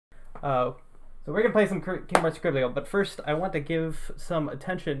Uh, so we're gonna play some Kingdom Hearts Skribblio, but first I want to give some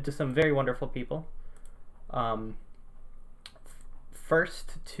attention to some very wonderful people.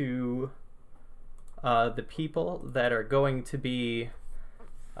 First to the people that are going to be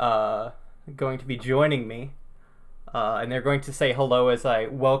joining me, and they're going to say hello as I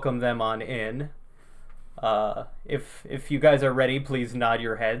welcome them on in. If you guys are ready, please nod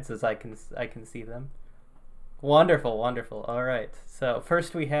your heads as I can see them. Wonderful, wonderful. All right. So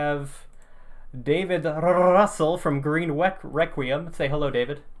first we have David Russell from Green Requiem. Say hello,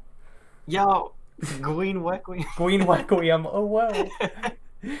 David. Yo, Green Requiem. Green Requiem. Oh wow.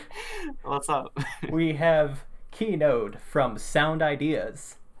 What's up? We have Keynode from Sound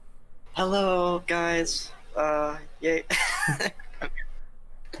Ideas. Hello, guys. Yay.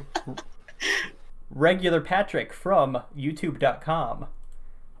 Regular Patrick from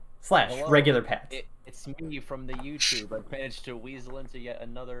YouTube.com/Regular Pat. It's me from the YouTube. I managed to weasel into yet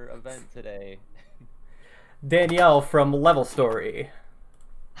another event today. Danielle from Level Story.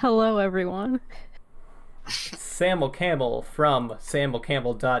 Hello, everyone. Samuel Campbell from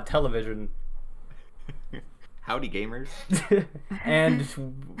SamuelCampbell.television. Howdy, gamers. And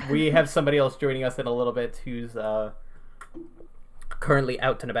we have somebody else joining us in a little bit who's currently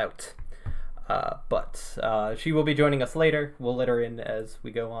out and about. But she will be joining us later. We'll let her in as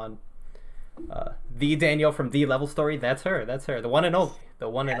we go on. The Danielle from The Level Story, that's her, the one and only,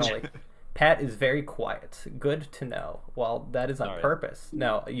 Pat is very quiet. Good to know. Well, that is on purpose.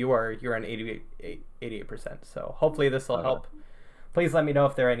 No, you're on 88%, so hopefully this will help. Please let me know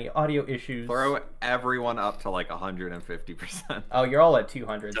if there are any audio issues. Throw everyone up to like 150%. Oh, you're all at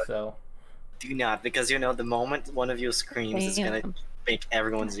 200, so... Do not, because the moment one of you screams, it's gonna make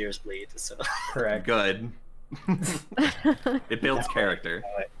everyone's ears bleed, so... Correct. Good. It builds character.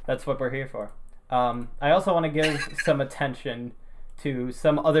 That's what we're here for. I also want to give some attention to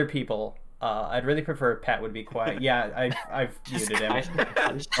some other people. I'd really prefer Pat would be quiet. Yeah, I've muted him.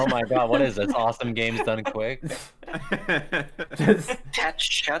 Oh my god, what is this? Awesome games done quick? Pat,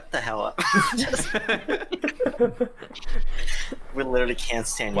 shut the hell up. We literally can't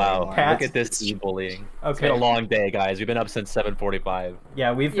stand you anymore. Wow, look at this bullying. Okay. It's been a long day, guys. We've been up since 7:45.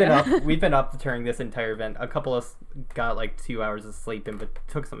 Yeah, we've been up during this entire event. A couple of us got like 2 hours of sleep and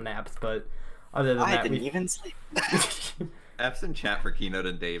took some naps, but other than that, I didn't even sleep. F's in chat for Keynote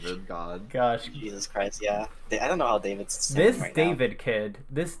and David. God. Gosh. Jesus Christ, yeah. I don't know how David's this right David kid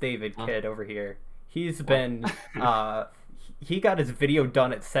over here. He's been he got his video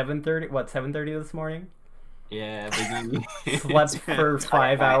done at 7:30. What, 7:30 this morning? Yeah, Slept for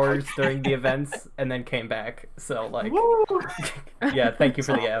 5 hours during the events and then came back. So like, yeah. Thank you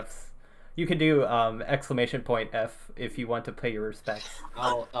for the Fs. You can do !F if you want to pay your respects.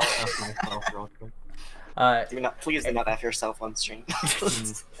 I'll F myself real quick. Please do not F yourself on stream.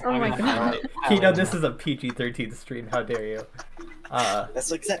 Oh my god. Kino, this is a PG-13 stream. How dare you?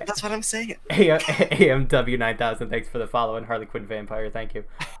 That's what I'm saying. AMW9000, thanks for the follow, and Harley Quinn Vampire, thank you.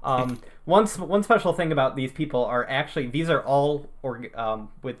 One special thing about these people are actually, these are all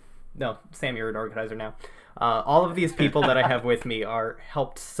Sam, you're an organizer now. All of these people that I have with me are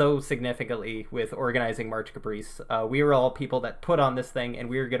helped so significantly with organizing March Caprice. We were all people that put on this thing, and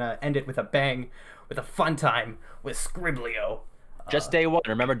we were gonna end it with a bang, with a fun time with Skribblio. Just day one.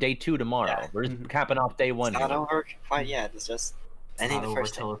 Remember, day 2 tomorrow. Yeah. We're just capping off day 1. It's not over quite yet. It's just ending the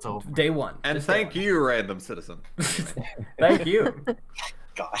first till it's over. Day 1. And thank you, random citizen. Thank you.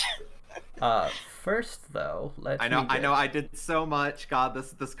 God. First though, I know. I did so much. God,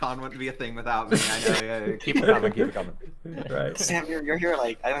 this con wouldn't be a thing without me. I know. Yeah. Keep it coming. Keep it coming. Right. Sam, you're here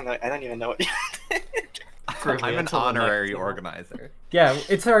like I don't even know what. I'm an honorary organizer. Yeah,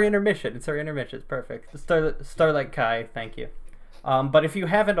 it's our intermission. It's perfect. Starlight Kai, thank you. But if you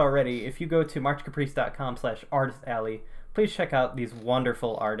haven't already, if you go to marchcaprice.com/artistalley, please check out these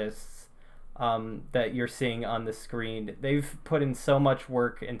wonderful artists that you're seeing on the screen. They've put in so much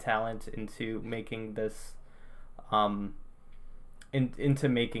work and talent into making this into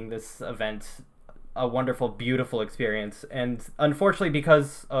making this event a wonderful, beautiful experience. And unfortunately,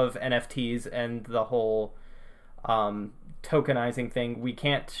 because of NFTs and the whole tokenizing thing, we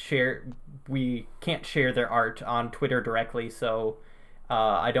can't share their art on Twitter directly, so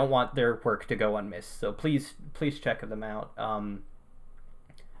I don't want their work to go unmissed. So please check them out.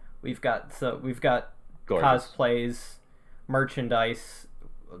 We've got cosplays, merchandise,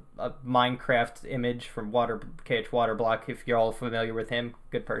 a Minecraft image from KH Waterblock. If you're all familiar with him,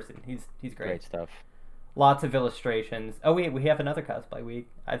 good person. He's great. Great stuff. Lots of illustrations. Oh wait, we have another cosplay.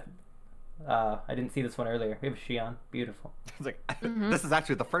 I didn't see this one earlier. We have Shion. Beautiful. It's like, this is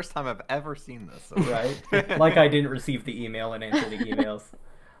actually the first time I've ever seen this. So. Right? Like I didn't receive the email and answer the emails.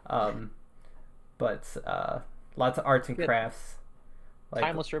 But lots of arts and Good. crafts. Like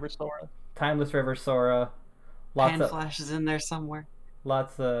Timeless River Sora. Timeless River Sora. Lots Hand of Flash is in there somewhere.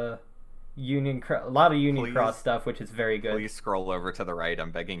 lots of a lot of Union Please. Cross stuff, which is very good. Please scroll over to the right.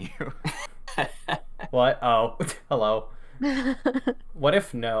 I'm begging you. What? Oh, hello. What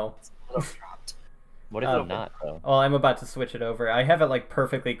if no? Dropped. What if Oh. they're not though? Well, I'm about to switch it over. I have it like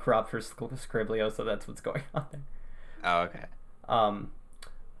perfectly cropped for Skribblio, so that's what's going on there. Oh, okay.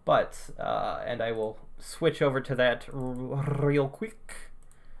 And I will switch over to that real quick,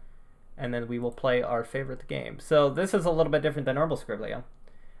 and then we will play our favorite game. So this is a little bit different than normal Skribblio.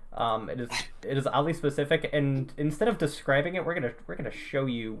 It is oddly specific, and instead of describing it, we're gonna show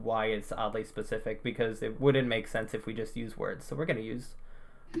you why it's oddly specific, because it wouldn't make sense if we just use words. So we're gonna use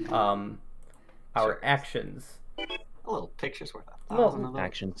our actions. A little picture's worth a Well, thousand of those.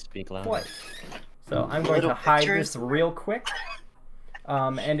 Actions speak loud. What? So I'm going to Little hide pictures. this real quick.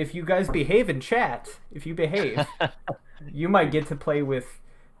 And if you guys behave in chat, if you behave, you might get to play with,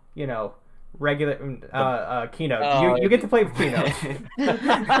 regular Keynote. Oh, you get to play with Keynote.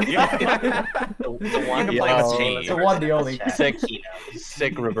 The one You can who play with plays Key. The one, the only. Sick, Keynote.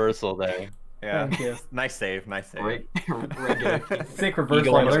 sick reversal there. Yeah. Thank you. Nice save. Nice save. Regular. Sick reversal.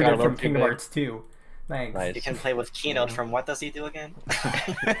 Eagle I almost learned got it a from little too Kingdom big. Hearts 2. Thanks. Nice. You can play with Keynote from what does he do again?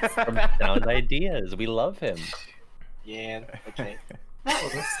 From Sound Ideas. We love him. Yeah, okay. That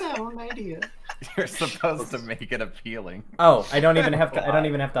was a sound idea. You're supposed to make it appealing. Oh, I don't even have to. I don't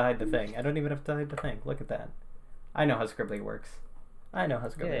even have to hide the thing. I don't even have to hide the thing. Look at that. I know how Skribbly works. I know how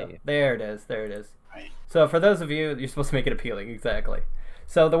Skribbly. Yay. There it is. There it is. Right. So for those of you, you're supposed to make it appealing. Exactly.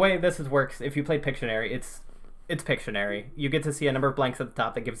 So the way this works, if you play Pictionary, it's Pictionary. You get to see a number of blanks at the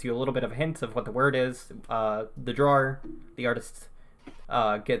top that gives you a little bit of a hint of what the word is. The drawer, the artist,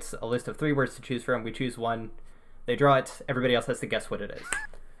 gets a list of 3 words to choose from. We choose one. They draw it. Everybody else has to guess what it is.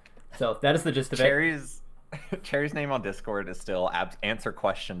 So that is the gist of it. Cherry's name on Discord is still answer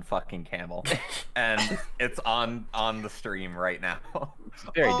question fucking camel, and it's on the stream right now.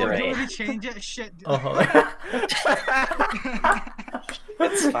 Very Oh, different. do we change it? Shit. Oh.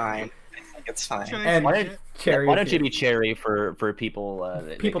 It's fine. I think it's fine. Should I And change Why it? Cherry. Why don't you be Cherry for people?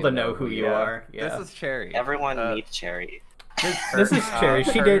 That people they to can know who you Yeah. are? Yeah. This is Cherry. Everyone Uh, meet Cherry. This is Cherry.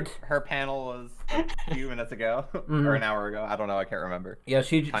 She did. Her panel was a few minutes ago Mhm. or an hour ago. I don't know. I can't remember. Yeah,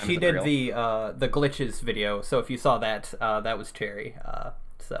 she Time she is did real. the glitches video. So if you saw that, that was Cherry.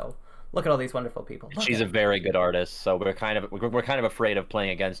 So look at all these wonderful people. Look She's at a very good artist, so we're kind of afraid of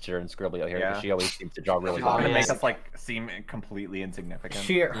playing against her in Skribblio here Yeah. because she always seems to draw really She's well. gonna yeah. make us seem completely insignificant.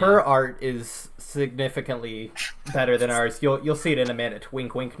 her art is significantly better than ours. You'll see it in a minute.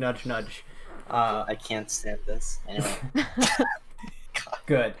 Wink, wink, nudge, nudge. I can't stand this. Anyway.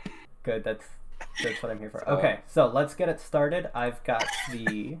 Good. That's what I'm here for. Okay, so let's get it started. I've got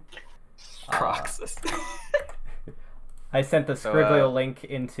the. Proxys. I sent the So, Skribblio link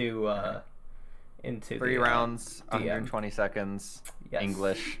into 3 the, rounds, DM. under 20 seconds. Yes.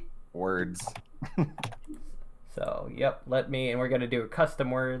 English words. So yep, and we're gonna do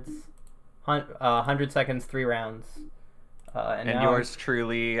custom words. 100 seconds, 3 rounds. And And now yours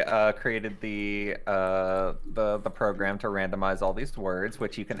truly created the program to randomize all these words,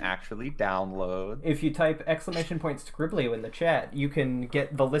 which you can actually download. if you type !Skribblio in the chat, you can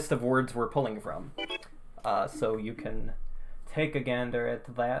get the list of words we're pulling from. So you can take a gander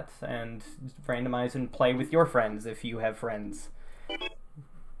at that and randomize and play with your friends if you have friends.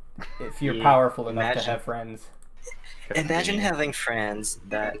 If you're Yeah, powerful enough to imagine- have friends. Imagine having friends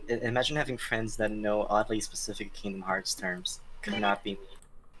that know oddly specific Kingdom Hearts terms. Could not be me.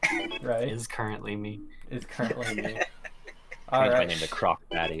 Right? Is currently me. Is currently me. Change my Alright. name to Croc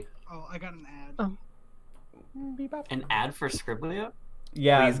Daddy. Oh, I got an ad. Oh. An ad for Skribblio?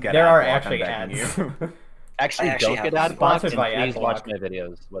 Yeah, Please get there ad are block, actually I'm begging ads. you. Actually, I actually don't get have ad block. sponsored And by please watch Adblock. my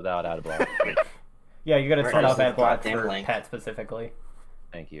videos without ad block. Yeah, you gotta Where turn is off the ad block goddamn for link? Pat specifically.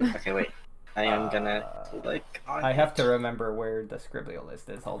 Thank you. Okay, wait. I am gonna Uh, like. I have to remember where the Skribblio list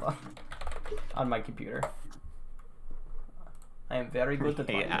is. Hold on. On my computer. I am very good at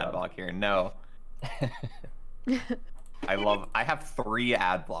my Hate ad job. block here. No. I have 3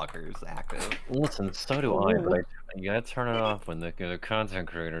 ad blockers active. Listen, so do I, but you gotta turn it off when the content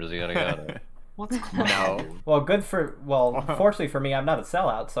creators. You gotta get it. What's No. Well, fortunately for me, I'm not a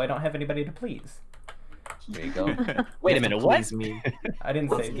sellout, so I don't have anybody to please. There you go. Wait a minute, what? Please me. I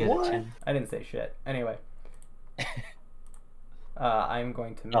didn't Let's say get it, Chin. I didn't say shit. Anyway. I'm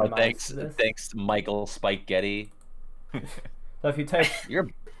going to Oh, minimize this. thanks, Michael Spike Getty. So if you type,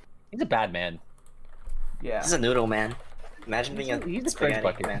 He's a bad man. yeah. This is a noodle man. Imagine being He's a spaghetti cringe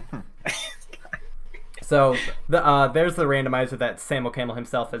bucket. man. So there's the randomizer that Sam O'Camel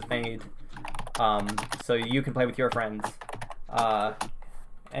himself has made. So you can play with your friends.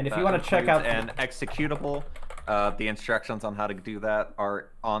 And if you want to check out an executable, the instructions on how to do that are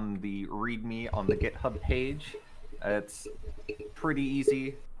on the README on the GitHub page. It's pretty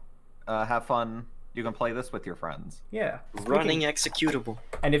easy. Have fun. You can play this with your friends. yeah, Running executable.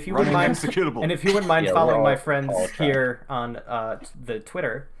 and if you wouldn't mind, executable. and if you wouldn't mind Yeah, following we're my all friends trying. here on the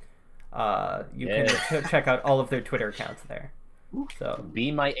Twitter, you can check out all of their Twitter accounts there. So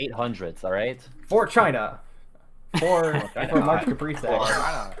Be my 800s, all right? for China, for March Caprice.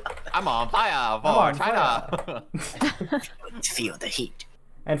 I'm on fire for on China. Feel the heat.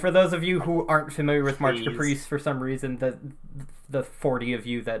 And for those of you who aren't familiar with March Please. Caprice for some reason, the 40 of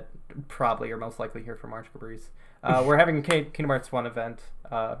you that probably are most likely here for March Caprice, we're having a Kingdom Hearts 1 event,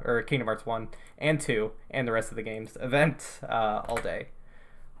 or Kingdom Hearts 1 and 2, and the rest of the games event all day.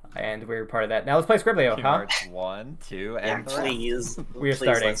 And we're part of that. Now let's play Skribblio, Kingdom huh? Hearts 1, 2, Yeah, and 3. please. We're Please,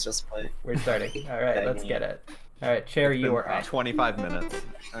 starting. Let's just play. We're starting. All right, let's get it. All right, Cherry, you are up. 25 minutes. Okay.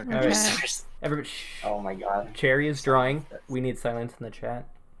 All right, Okay. everybody. Shh. Oh my god. Cherry is drawing. We need silence in the chat.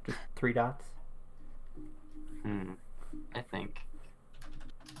 Just 3 dots. I think.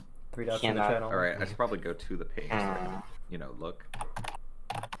 3 dots in the Cannot. channel. All right, I should probably go to the page. So I can, you know, look.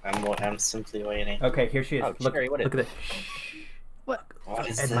 I'm simply waiting. Okay, here she is. Oh, look, Cherry, what look is at this. What? What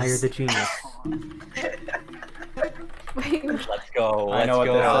is Admire this? the genius. Wait, Let's go. I Let's know what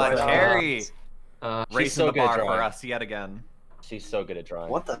go. this God, is. Cherry! She's Raising so the good at bar for drawing. us yet again. She's so good at drawing.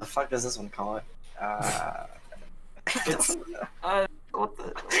 What the fuck does this one call it? It's what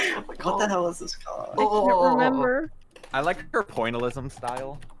the What the hell is this called? I can't remember. I like her pointillism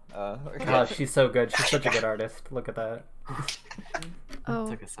style. Oh, she's so good. She's such a good artist. Look at that. Oh.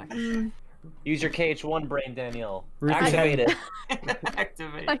 Took a second. Mm. Use your KH1 brain, Danielle. Ruthie Activate Hen- it.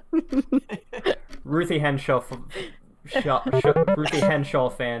 Activate. Ruthie Henshaw, Ruthie Henshaw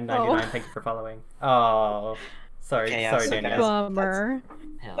fan 99. Thank you for following. Oh, sorry, Okay, yeah, sorry, so Danielle. guys- Bummer.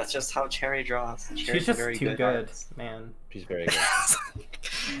 Hell. That's just how Cherry draws. Cherry's She's just very too good, artist. man. She's very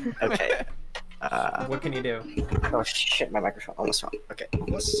good. Okay. What can you do? Oh shit, my microphone almost fell. Okay,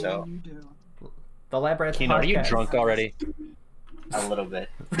 What so do you do? The Lab Rats Kino, are you podcast. drunk already? a little bit.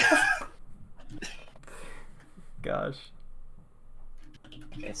 Gosh.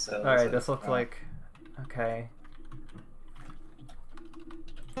 Okay, so. All right, this looks like. Okay.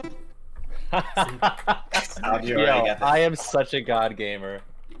 How'd you already Yo, get this? I am such a god gamer.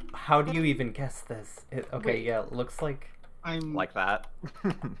 How do you even guess this? Okay, Wait. yeah, it looks like I'm like that.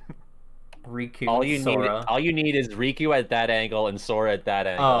 Riku. All you Sora. need is Riku at that angle and Sora at that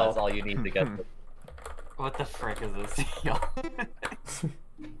angle. Oh. That's all you need to get. What the frick is this? Yo.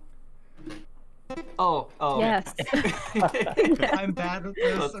 Oh. Yes. I'm bad at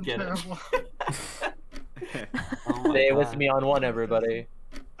this. Let's I'm get it. terrible. Oh my Stay with God. me on one, everybody.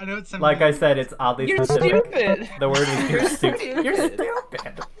 I know it's Like I said, it's oddly You're specific. stupid. The word is you're stupid. You're stupid.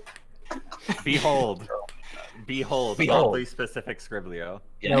 stupid. Behold. Behold. Behold. Oddly specific Skribblio.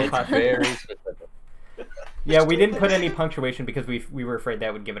 Yeah, No it's question. very specific. Yeah, we didn't put any punctuation because we were afraid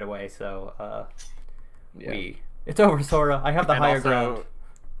that would give it away. So Yeah. it's over, Sora. I have the And higher also- ground.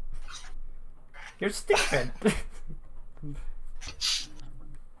 You're stupid.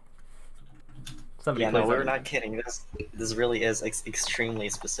 Somebody Yeah, no, plays we're our- not kidding. This really is extremely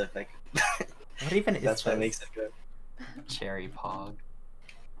specific. What even is That's what this? makes it good. Cherry Pog.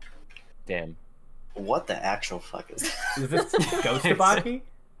 Damn. What the actual fuck is Is this Ghost Tabaki?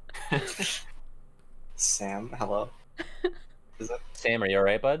 Sam, hello? Is it? Sam, are you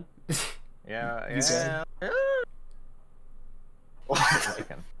alright, bud? Yeah, You yeah.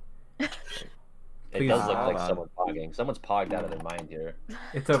 It Please. does look Hold like on. someone's pogging. Someone's pogged out of their mind here.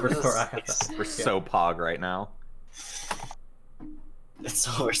 It's over, This is Sora. I have that. We're so pog right now. It's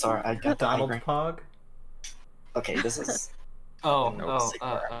over, sorry. I got the Donald migraine. Pog. Okay, this is. Oh, No, oh,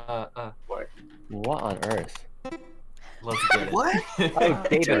 cigar. What? What on earth? let's get it. What? Oh,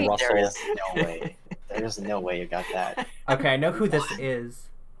 David There Russell. is no way. There's no way you got that. Okay, I know who this is.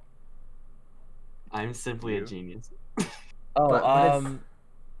 I'm simply a You? genius. Oh, But Pog.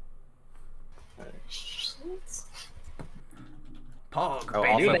 Oh,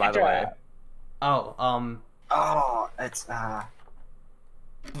 baby. also, by the way, Oh, Oh, it's The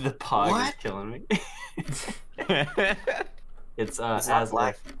Pog is What? killing me. It's it's not as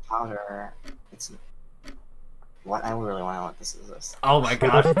black if powder. It's what I really want to know what this is. oh my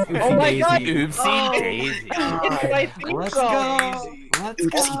gosh. It's Oopsie Oh my Daisy. God. Oopsie Daisy. It's my theme Let's song. go. Let's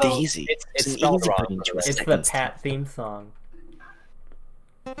Oopsie go. Daisy. It's an spelled easy wrong, brain by the to way. a It's the second Pat theme song.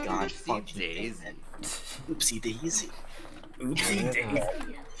 God Oopsie fucking Daisy. damn it. Oopsie Daisy. Oopsie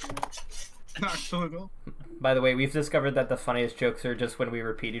Daisy. Nocturnal. By the way, we've discovered that the funniest jokes are just when we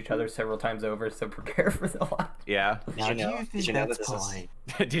repeat each other several times over, so prepare for the one. Yeah. Did you know? Did you know that this is?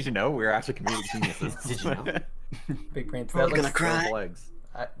 Did you know we're actually comedic geniuses? Did you know? Big brains. We're That gonna looks cry. Legs.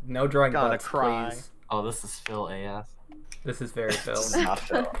 no drawing Gonna butts, cry. please. Oh, this is Phil AF. This is very Phil. This is not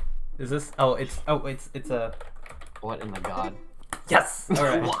Phil. Is this? Oh, it's a. What in the god? Yes. All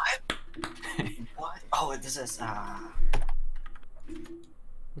right. What? What? Oh, this is I'm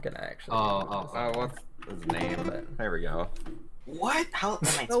gonna actually. Oh. What's his name? There we go. What? How am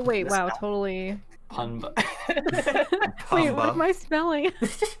I? Oh wait, this wow, now? totally. Pun. Wait, what am I spelling?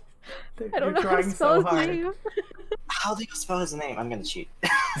 I don't know how to spell his name. How do you spell his name? I'm gonna cheat.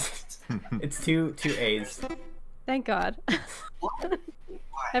 It's two A's. Thank God. What?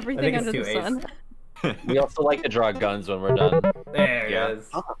 Everything it's under the 2 A's. sun. We also like to draw guns when we're done. There Yeah. it is.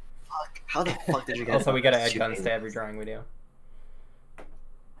 How the fuck did you guys? Also, we gotta add shoot guns me? to every drawing we do.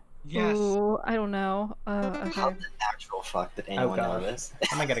 Yes. Ooh, I don't know. How Okay. the actual fuck did anyone know gosh. this?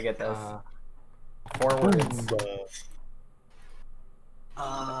 How am I gonna get this? Uh, 4 words.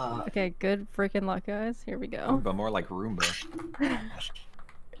 Okay, good freaking luck, guys. Here we go. But more like Roomba.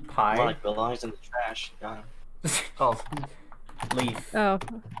 Pie. Like belongs in the trash. Got him. oh, Leaf. Oh,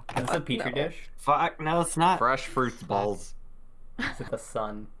 Is this a petri no. dish? fuck. No, it's not. Fresh fruits balls. Is it the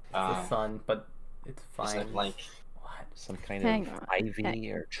sun? It's the sun, but it's Is fine. it like? What? Some kind Hang of on.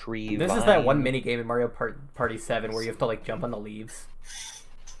 ivy or tree. This is that one vine. mini game in Mario Party 7 where you have to like jump on the leaves.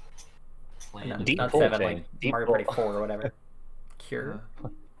 Land. Deep Not pull 7, thing. like Deep Mario pull. Party 4 or whatever. Cure.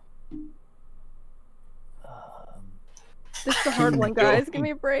 This is a hard one, guys. Give me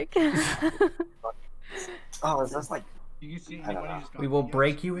a break. Oh, is this like? Do you see I don't anybody know. who's got We will videos?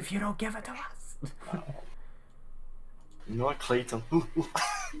 break you if you don't give it to us. You know what, Clayton? I'm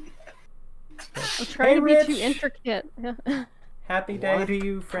trying to be Rich. too intricate. Happy day What? to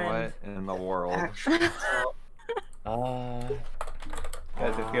you, friend. What in the world? Actually,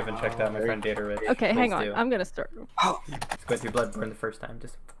 Guys, if you haven't checked out my friend Data Rich, Okay, hang please on. do. I'm gonna start. oh, Let's go through Bloodborne the first time.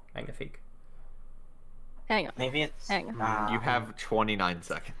 Just magnifique. Hang on. maybe it's. Hang on. You have 29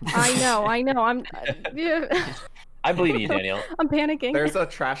 seconds. I know. I'm. I believe you, Daniel. I'm panicking. There's a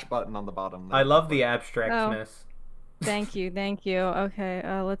trash button on the bottom. I love the abstractness. Thank you.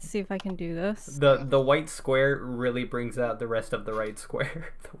 Okay, let's see if I can do this. The white square really brings out the rest of the right square.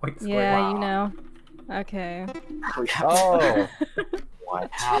 The white square. Yeah, you know. Okay. Oh, What?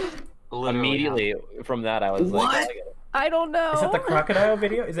 Literally immediately from that I was What? like, oh, I don't know. Is it the crocodile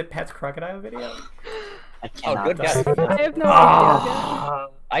video? Is it Pat's crocodile video? I oh, cannot. good guess. I have no idea. Ah.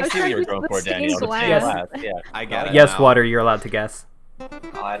 I see what you're going for, the stained Daniel. The glass. stained glass. Yeah. I get it. Yes, now. Water, you're allowed to guess.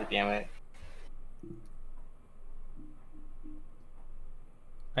 God damn it.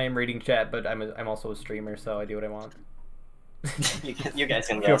 I am reading chat, but I'm also a streamer, so I do what I want. You guys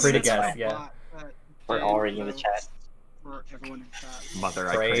can guess. Feel free to it's guess, fine. yeah. We're already in the chat. For everyone in chat. Mother,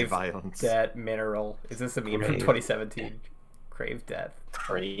 I crave Crave violence. That mineral. Is this a meme from Crave. 2017? Crave death.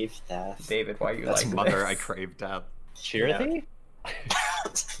 Crave death. David, why are you That's like Mother, this? I crave death. Chirithy?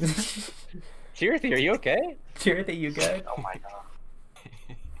 Chirithy, are you okay? Cheer that you good? Oh my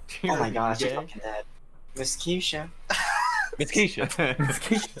god. Oh my god, she's fucking dead. Miss Keisha. Miss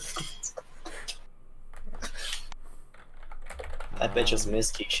Keisha. That bitch is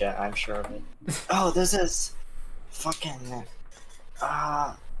Miss Keisha, I'm sure of it. Oh, this is fucking. Is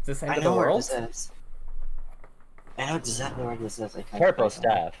this end I of the know where world? this is. I know exactly where this is. I can't Purple find it.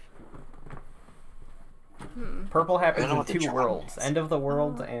 staff. Purple I happens don't know in what the 2 drawing worlds. is. End of the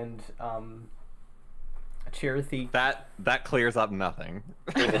world and Chirithy. That clears up nothing.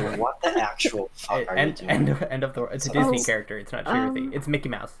 David, what the actual fuck are you doing? End of the world. It's a Disney Oh. character. It's not Chirithy. It's Mickey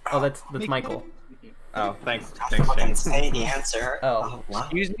Mouse. Oh, that's Michael. Oh, thanks. Don't Thanks, fucking James. say the answer. Oh. Wow.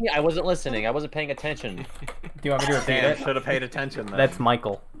 Excuse me, I wasn't listening. I wasn't paying attention. Do you want me to repeat Damn, it? should have paid attention then. That's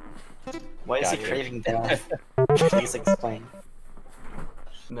Michael. Why is he Gotcha. craving death? Please explain.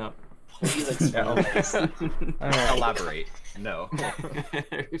 No. Please explain. No. this. Alright. Elaborate. No.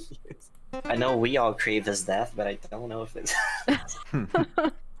 I know we all crave his death, but I don't know if it's.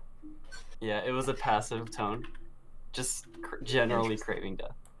 Yeah, it was a passive tone. Just generally craving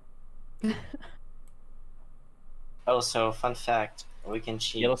death. Oh, so fun fact: we can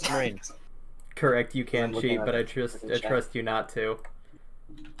cheat. Yellow Submarine. Correct, you can I'm looking cheat, at but I it. trust Look at you not to.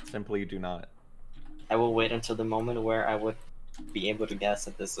 Simply do not. I will wait until the moment where I would be able to guess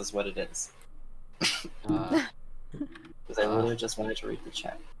that this is what it is. Uh, Because I literally just wanted to read the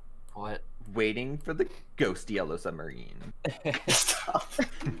chat. what? Waiting for the ghost yellow submarine. Stop.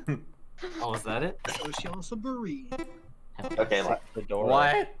 Oh, was that it? Social submarine. Okay, The door.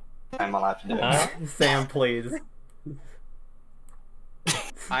 What? I'm allowed to do it. Huh? Sam, please.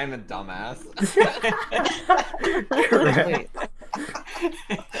 I'm a dumbass. Correct.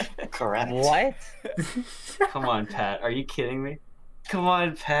 Correct. What? Come on, Pat. Are you kidding me? Come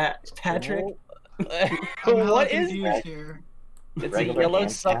on, Patrick. I'm hella What is confused that? here. It's a Regular yellow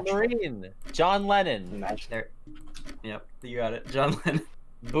hand submarine. John Lennon. Imagine. There. Yep, you got it. John Lennon.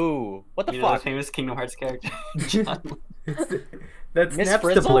 Boo. What the You know the fuck? famous Kingdom Hearts character. John That's Miss Napster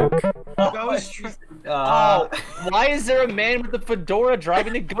Frizzle? Bloke. Ghost Tra- Oh, why is there a man with a fedora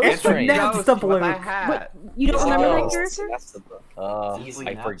driving the ghost It's train? Napster Ghost with a Bloke. hat. You don't remember Oh. that character? That's the book. Easily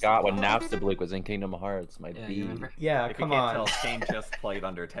I Napster forgot when Bloke. Napster was in Kingdom Hearts. My Yeah, B. you remember? Yeah, If come you can't on. tell, Shane just played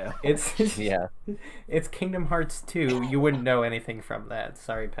Undertale. It's Yeah. it's Kingdom Hearts 2. You wouldn't know anything from that.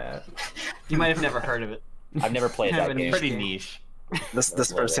 Sorry, Pat. You might have never heard of it. I've never played Yeah, that but game. Pretty niche. This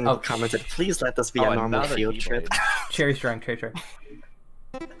That's person Oh, commented, please let this be Oh, a normal another field trip. Keyblade. Cherry's drunk. Cherry's drunk.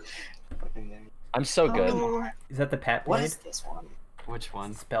 I'm so good. Oh, Is that the Pat what blade? is this one? Which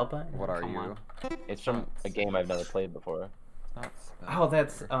one? Spellbind? What are Come you? on. It's from a game I've never played before. Oh,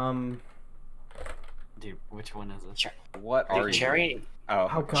 that's Dude, which one is it? What are you? Cherry. Oh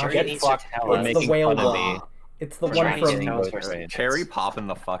Oh, gosh, Cherry Get needs to fucked tell for us. the making whale fun of one. me. It's the We're one trying to from. know Ghost versus Train. Cherry popping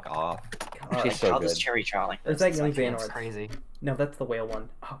the fuck off. She's so How good. does Cherry try like Or is this? that Young It's like- Xehanort? That's crazy. No, that's the whale one.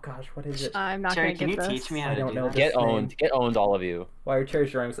 Oh gosh, what is it? I'm not Cherry, gonna can you get this. teach me how I to don't do know that? this. Get owned. Get owned, all of you. Why are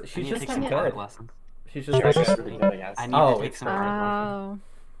Cherry's drawing? I She's need to just take not some art good. lessons. She's just Cherry's not just good. really good, I guess. I need Oh, to take it's some art lessons.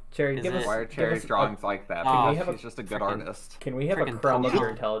 Oh. Cherry, Is give us. it- Why are give Cherry's us- drawings like that? Oh, we have a She's just a good frickin- artist. Can we have a Frickin' crumb of tell your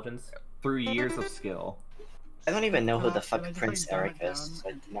me. intelligence? Through years of skill. I don't even know who Can I- the fuck can I just, Prince like, dumb Eric it is. down? So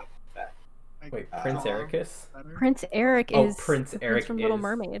I did not know that. Like, Wait, Uh, Prince oh. Ericus? better? Prince Eric Oh, is Prince the Eric from Little is-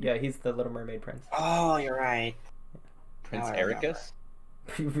 Mermaid. Yeah, he's the Little Mermaid prince. Oh, you're right. Prince Now I remember. Ericus?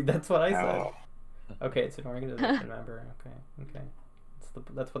 That's what I said. Oh. Okay, it's an organization member. Okay.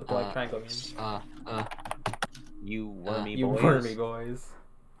 That's what the black triangle means. You wormy You boys. wormy boys.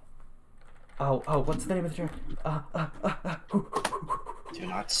 Oh, what's the name of the track? Do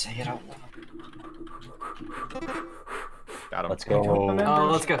not say it out loud. Got him. Let's I don't go. remember.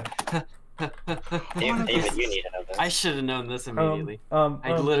 Oh, let's go. David, you need to know this. I should have known this immediately. I Um,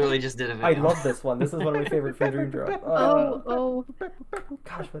 literally just did a video. I love this one. This is one of my favorite for Dream Drop. Oh.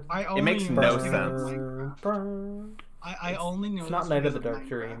 Gosh, what? I only makes know no this sense. one. Burn. I only know It's not this Night of because the Dark Minecraft.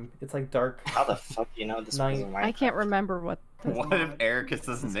 Dream. It's like dark. How the fuck do you know this Night. was in Minecraft? I can't remember what. What if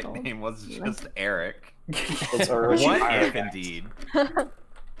Ericus's It's called- nickname was just Eric? It's original. What if indeed?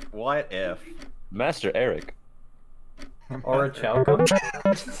 What if? Master Eric. Or a Chalcom? It's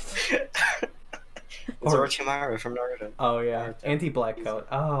Orochimaru from Naruto. Oh yeah, anti-black coat.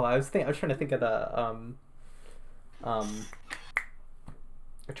 Oh, I was trying to think of the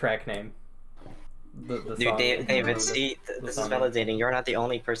a track name. The Dude, song. David, see, The this is song. validating. You're not the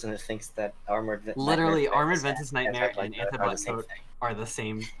only person that thinks that Literally, Armored Ventus Ventus Nightmare like and that are the Anti-Black same Coat thing. are the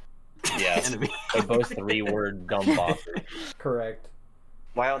same Yes. enemy. They're both three-word dumb boppers. Correct.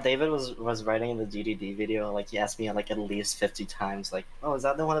 While David was writing the GDD video, like he asked me like at least 50 times, like, "Oh, is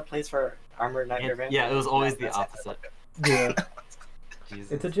that the one that plays for Armored Nightmare Vampire?" Yeah, it was always the That's opposite. Yeah,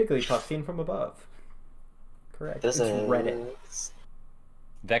 Jesus. it's a Jigglypuff seen from above. Correct. This it's is Reddit.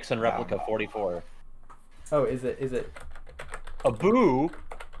 Vexen Replica 44. Oh, is it? A boo.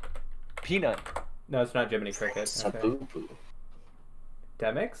 Peanut. No, it's not Jiminy Cricket. Okay. Sabubu.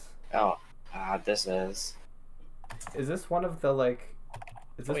 Demix? Oh, this is. Is this one of the like?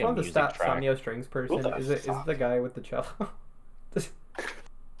 Is this Probably a one of the music track. Sanyo strings person? Who the Is it fuck? the guy with the cello?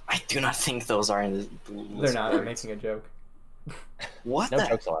 I do not think those are in the. They're not. I'm making a joke. What No the?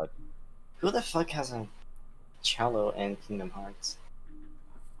 jokes allowed. Who the fuck has a cello in Kingdom Hearts?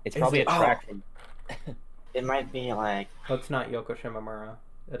 It's Is probably it- a track from. It might be like. That's not Yoko Shimomura.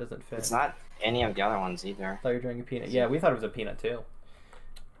 That doesn't fit. It's not any of the other ones either. I thought you were drinking peanut. Yeah, we thought it was a peanut too.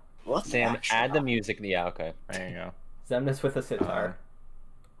 What? Sam, the actual- add the music. Yeah, okay. There you go. Zemnis with a sitar.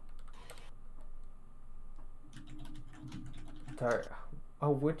 Sitar.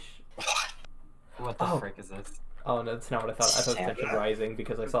 Oh, which? What the Oh. frick is this? Oh no, that's not what I thought. I thought it was Sam. Tension Rising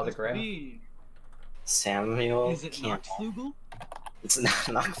because I saw the This could graph. be- Samuel Is it not can't. Flugel? It's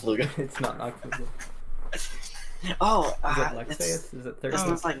not Fluga. It's not Noctis. Oh, Is it it's, Lexeus? Is it it's Oh. 30?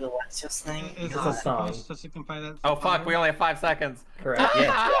 not like the Lexios thing. Is It's a it song. supposed to signify that? Oh fuck, we only have 5 seconds. Correct.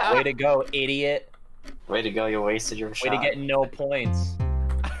 Yeah. Way to go, idiot. Way to go! You wasted your Way shot. to get no points.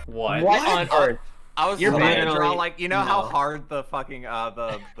 What? What on earth? I was You're trying to literally- draw like, you know how no. hard the fucking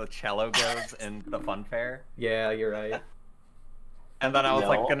the cello goes in the fun fair? Yeah, you're right. And then I was No.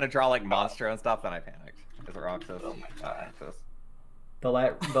 like gonna draw like monster and stuff, then I panicked. Is it Roxas? Oh my God. Roxas. The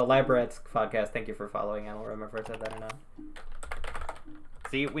Lab Rats podcast. Thank you for following. I don't remember if I said that or not.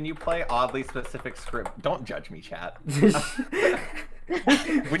 See, when you play oddly specific script, don't judge me, chat.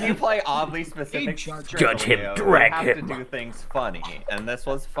 When you play oddly specific Judge him, Skribblio, drag you have him. to do things funny, and this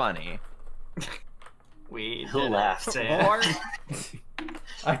was funny. We Who did laughed? it. Vor?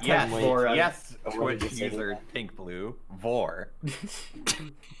 I typed Yes, Vor on- yes, What Twitch did you say to user that? Pink Blue, Vor.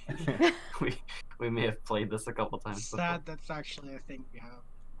 We may have played this a couple times. before. Sad that's actually a thing we have.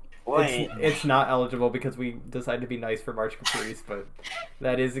 Wait. It's not eligible because we decided to be nice for March Caprice, but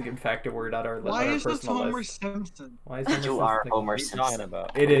that is in fact a word on our, Why on our is this personal Homer list. Simpson? Why is Homer You are Simpson? Homer What are you talking Simpson.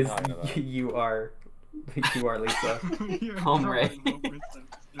 about? It What are you is. talking about? You are. You are Lisa. You're Homer. Homer Simpson.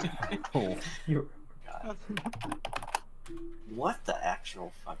 Oh. You. What the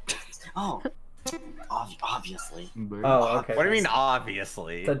actual fuck is this? Oh, obviously. Oh, okay. What do you mean,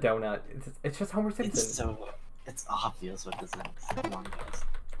 obviously? It's a donut. It's just Homer Simpson. It's so. It's obvious what this is. Come on,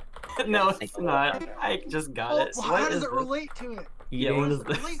 guys. No, it's not. I just got Well, it. how What does is it this? relate to it? Yeah, what Eating. is It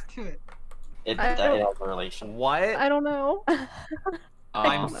this? relate to it. It I don't- has a relation. What? I don't know.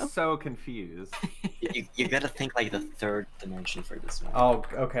 I'm don't know. so confused. You gotta think like the third dimension for this one. Oh,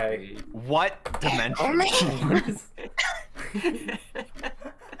 okay. What dimension? What is...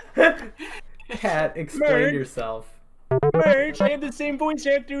 Cat, explain Merge. yourself. Merge, I have the same voice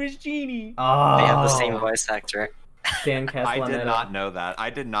actor as Genie. Oh, They have the same voice actor. Dan I Castellaneta. did not know that. I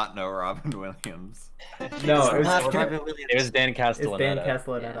did not know Robin Williams. No, it was, Not Dan, Robin Williams. It was Dan it's Dan Castellaneta.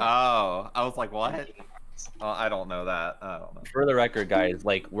 Castellaneta. Oh, I was like, what? Oh, I don't know that. I don't know. For the record, guys,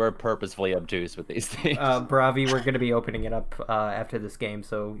 like we're purposefully obtuse with these things. Bravi, we're going to be opening it up after this game,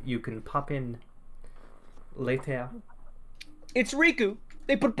 so you can pop in later. It's Riku.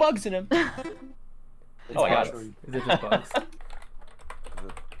 They put bugs in him. Oh, I got it. Bugs. Is it just bugs?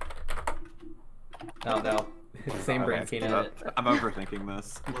 Oh, no. Same brain, Okay. Tina. I'm overthinking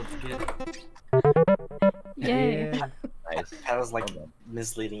this. Let's get it. Yay. Yeah. Nice. That was like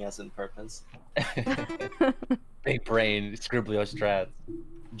misleading us on purpose. Big brain, Skribblio strats.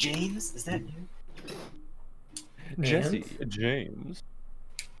 James, is that you? Jesse, James,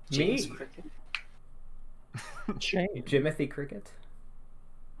 James Me? Cricket? James. Jimothy Cricket?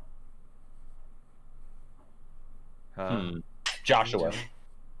 Joshua.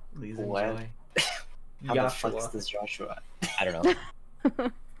 Please What? enjoy. How the fuck is Joshua. this Joshua? I don't know. I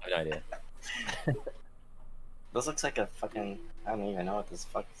have no idea. This looks like a fucking. I don't even know what this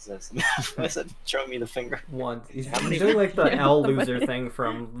fuck is this. I said, show me the finger. Once. He's doing like the Yeah, L somebody- loser thing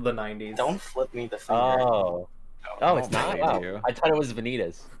from the 90s. Don't flip me the finger. Oh. Oh, it's not? really Wow. do. I thought it was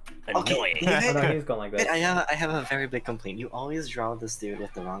Vanitas. Okay, Annoying. Oh, no, David, he's going like David, that. I have a very big complaint. You always draw this dude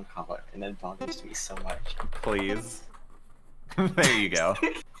with the wrong color, and it bothers me so much. Please. There you go.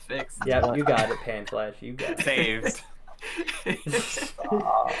 Fixed. Yeah, you got it, Pan Flash. You got it. Saved.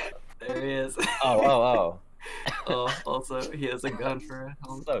 There he is. Oh. Oh, also, he has a gun for a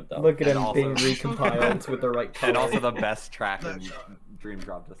helmet. So dumb. Look at And him also- being recompiled with the right color. And also the best track in Dream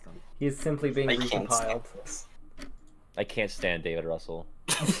Drop Distance. He is simply being I can't stand recompiled. this. I can't stand David Russell.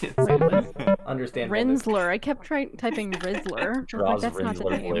 Understand. Rinsler. I kept typing Rizzler. I was like, Draws that's not the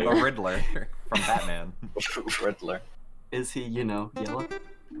Rinsler name. blue. The Riddler from Batman. Riddler. Is he, yellow?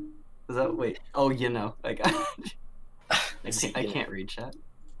 Is that, wait. Oh, I got it. I can't read chat.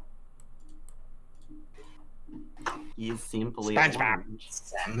 He's simply SpongeBob. orange.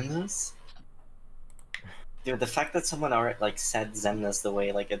 Xemnas? Dude, the fact that someone already like said Xemnas the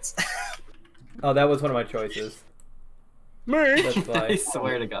way like it's Oh, that was one of my choices. Merge. That's I why.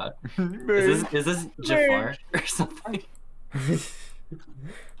 swear to God. Merge. Is this Jafar or something?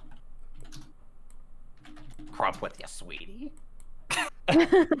 Crump with you, sweetie.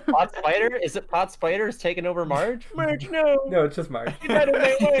 Pot Spider? Is it Pot Spider is taking over Marge? Merge, no. No, it's just Mark. Get out of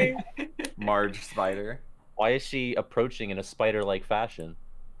my way. Marge Spider. Why is she approaching in a spider-like fashion?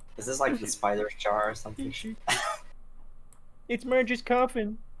 is this like the spider's jar or something? It's Merge's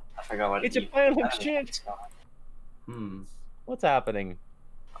coffin. I forgot what It's a you- pile I of don't know shit. what it's called. What's happening?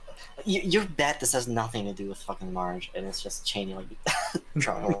 You bet this has nothing to do with fucking Marge, and it's just chaining like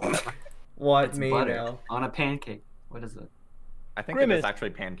trouble or whatever. What It's me butter now? on a pancake. What is it? I think Grimace. it is actually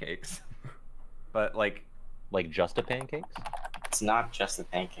pancakes. But like, Like just a pancakes? It's not just the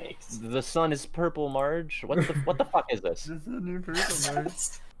pancakes. The sun is purple, Marge. What the fuck is this?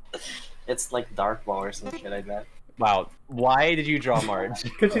 It's like Dark Ball or some shit, I bet. Wow. Why did you draw Marge?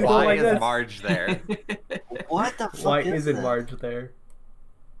 Because she's going why like is this. Marge there? What the fuck Why is isn't this? Marge there?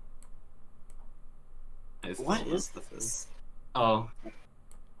 I still What don't know is what this? Oh,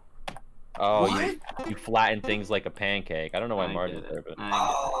 Oh, What? you flatten things like a pancake. I don't know why I Marge get is there, it. but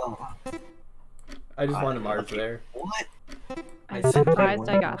Oh, I just wanted I- Marge there. what? I I'm surprised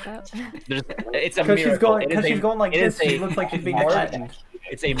I got that. it's a Because miracle. she's going. It is Because she's a- going like it is this. She a looks like she's being Marge- flattened.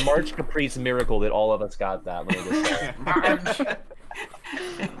 It's a March Caprice miracle that all of us got that. Let me just say.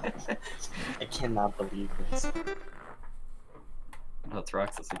 I cannot believe this. Oh, it's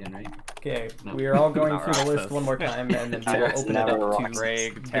Roxas again, right? Okay, No. we are all going Not through the list Roxas. one more time, and then we will It's open it never up to Roxas.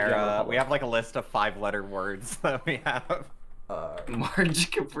 Greg, the general Tara. public. We have like a list of 5-letter words that we have. Marge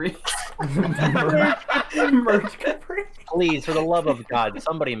Caprice. Merge Caprice. Please, for the love of God,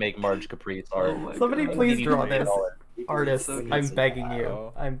 somebody make Marge Caprice art. Oh my Somebody God. please Need draw $20. this. Artist, So I'm easy. begging you.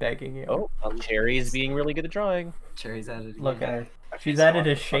 Oh. I'm begging you. Oh, Cherry's being really good at drawing. Cherry's added. Look at again. her. She's added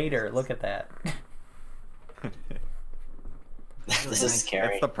a shader. Look at that. This is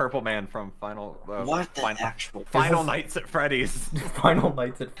scary. It's the purple man from Final. What the Final, actual? Final Nights at Freddy's. Final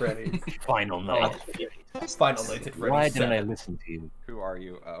Nights at Freddy's. Final night. Final Nights at Freddy's. Why didn't 7. I listen to you? Who are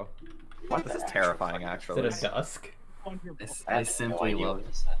you? Oh, What this the is actual terrifying. Is Actually, it a dusk? I simply love it.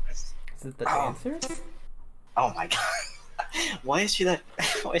 Is it the Oh. dancers? Oh my god. Why is she that?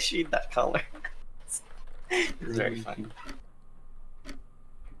 Why is she that color? It's very funny.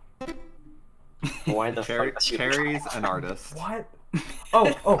 Why the fuck is she Cherry's an artist. What?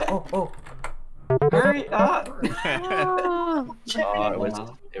 Oh. Hurry up! Oh,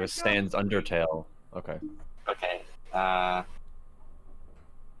 It was Sans Undertale. Okay. Okay.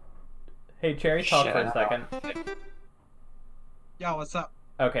 Hey, Cherry, talk Shut for a up. second. Yo, what's up?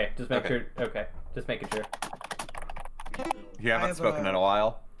 Okay, just make Okay. sure. Okay, just making sure. You I haven't have spoken a- in a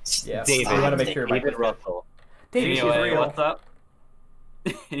while. Yeah, David. I want to make sure. David Mike Russell. David, she's Anyway, real. what's up?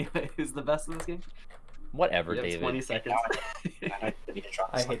 Anyway, who's the best in this game? Whatever, You have David. 20 seconds. I need to drop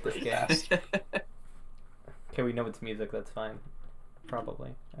I this hate one this pretty game. fast. Okay, we know it's music. That's fine. Probably.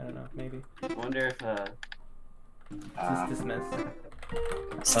 I don't know. Maybe. I wonder if Just dismiss.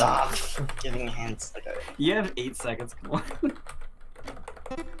 Stop giving hints. Like, you have 8 seconds. Come on.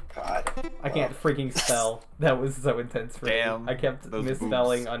 God. I can't freaking spell. That was so intense for Damn, me. I kept those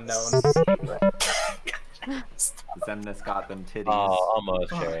misspelling boobs. unknown. Zemnis got them titties. Oh, almost,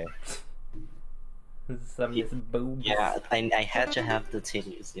 Cherry. Some just boobs. Yeah, I had to have the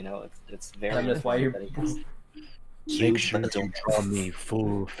titties. You know, it's very. Zemnis, why you're Huge, but don't draw me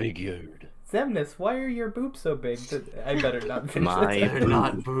full figured. Zemnis, why are your boobs so big? I better not finish My this. They're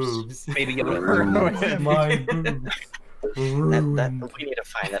not boobs. Maybe you My boobs. that we need to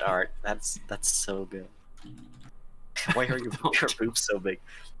find that art. That's so good. Why are your boobs so big?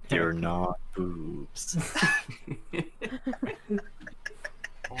 They're not boobs.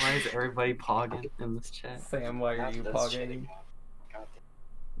 Why is everybody pogging in this chat? Sam, why are you That's pogging? shitty. God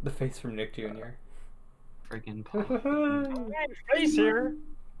The face from Nick Jr. Friggin' pogging. Oh, Face here.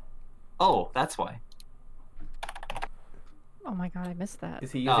 Oh, that's why. oh my god, I missed that.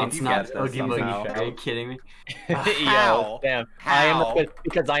 Is he Oh, using it's you not get this Oogie Boogie. somehow. Are you kidding me? Yo, How? damn. How?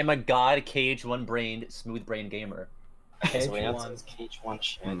 Because I'm a god, caged, one-brained, smooth-brained gamer. Okay, so we know H1. it's Cage1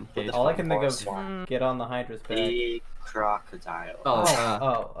 shit. Mm, With the All I can think of Swan. get on the Hydra's back. The crocodile. Oh,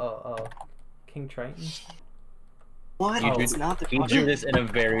 Oh. King Triton? What? Oh. It's not the He drew this in a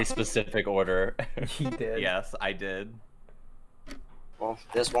very specific order. He did. Yes, I did. Well,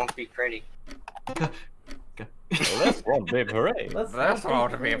 this won't be pretty. Well, that's one big hooray. Let's This not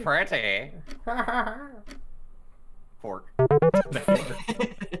won't be pretty. Fork.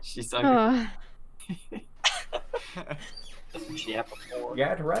 She's hungry. She had before.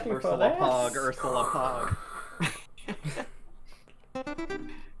 Get ready for Ursula this. Pog, Ursula Pog.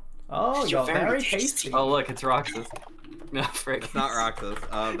 Oh, You're you're very very tasty. tasty. Oh, look, it's Roxas. No, frick. It's not Roxas.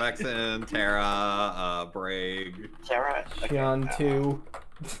 Vexen, Terra, Braig. Tara. Okay, Shion 2.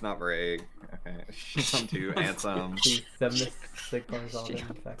 Not Braig. Okay. Shion 2, Ansem. He's 7 Sigmar's all I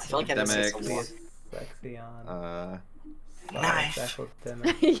infected. feel like I missed Demic. some He more. is sexy on. Knife.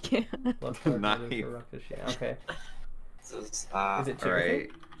 Yeah. Love Knife. Okay. This is, Is it Alright. Cherokee?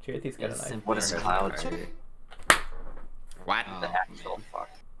 Cherokee's got a It's knife. simple. what is cloud? Alright. What? The actual fuck.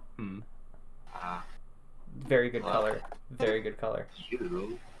 Hmm. Very good Wow. color. Very good color.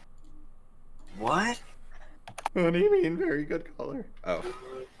 You. What? What do you mean? Very good color. Oh.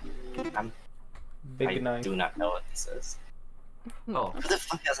 Big I knife. do not know what this is. Oh, Who the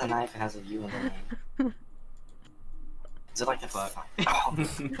fuck has a knife and has a U in the name? Is it like the fuck? Oh.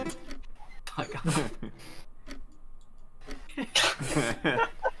 fuck.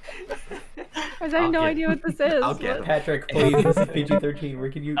 I have no idea what this is. I'll get What? Patrick, please. This is PG-13.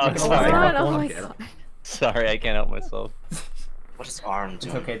 Where can you? Oh, you can Oh, only sorry. say God, one. oh my Okay. god. Sorry, I can't help myself. What is arm It's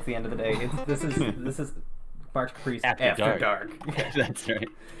doing? okay. It's the end of the day. This is March Caprice After dark. That's right.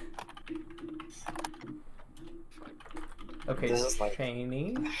 Okay, This is like-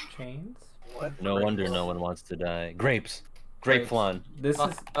 chains. What? No wonder no one wants to die. Grapes. Grape Grapes. flan. This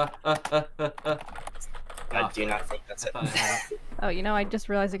is I do not think that's it. Oh, you know, I just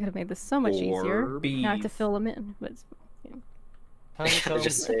realized I could have made this so much easier. Or Now I have to bees. fill them in, but it's, Honeycomb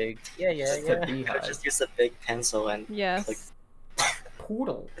Just- big. Yeah, yeah, It's a yeah. beehive. Just use a big pencil and Yes.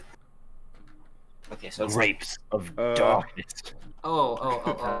 Poodle. okay, so it's Grapes of Uh, darkness.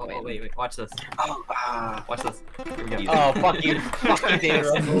 Wait, watch this. oh Watch this. Here we go. Oh, fuck you, fuck you, David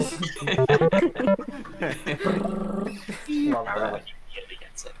Russell. Love Power that. when you immediately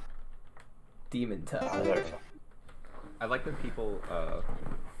gets it. Demon Oh, time. there we go. I like the people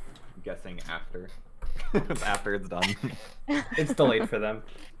guessing after. After it's done. It's delayed for them.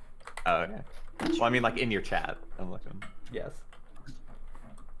 Oh, okay. Well, I mean, like in your chat. I'm looking. Yes.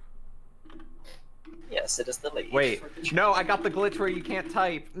 Yes, it is the lead. Wait, no, I got the glitch where you can't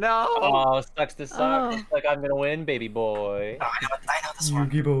type. No. Oh, sucks to suck. Oh. Looks like I'm gonna win, baby boy. Oh, I know this one.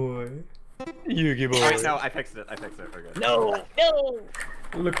 Yugi boy. Yugi boy. Alright, no, I fixed it. We're good. No. No.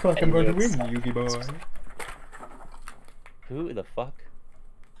 Looks like I'm going to win, Yugi boy. Who the fuck?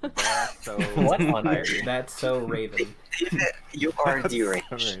 That's so What on earth? That's so Raven. David, you are That's so deranged.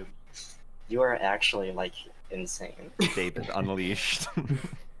 amazing. You are actually like insane. David unleashed.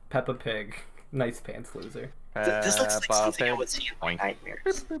 Peppa Pig. Nice pants loser. This looks like something I Peppa would see in my Oink.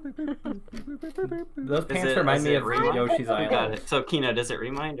 nightmares. Those Is pants it- remind is me it of Remind? Yoshi's Got Island. it. So Kino, does it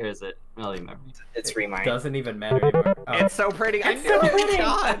remind or is it Melody Memory? It's It remind. doesn't even matter anymore. Oh. It's so pretty. I It's knew so it. pretty.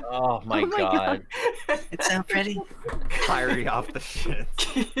 God. Oh my god. It's so pretty. Kyrie off the shit.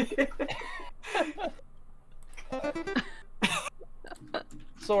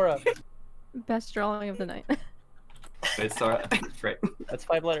 Sora. Best drawing of the night. Wait, Sora. Right. That's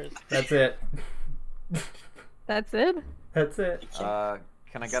 5 letters. That's it. That's it? That's it.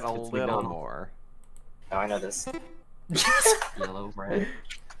 Can I get a It's little McDonald's. more? Oh, I know this. Yellow, red.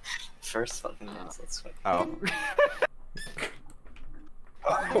 First fucking dance. Let's go. Oh.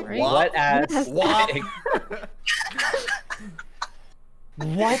 Right? What ass? Yes. What?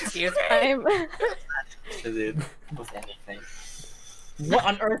 What? I'm... Dude, with anything. What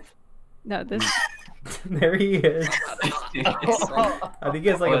on earth? No, this... There he is. I think he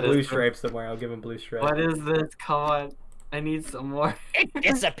has like What a blue is stripe somewhere. I'll give him blue stripe. What is this? Come on. I need some more. It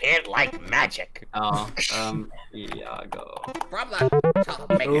disappeared like magic. Oh, yeah, go. From the top,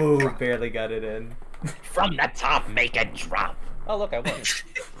 make Ooh, barely got it in. From the top, make it drop. Oh look, I won.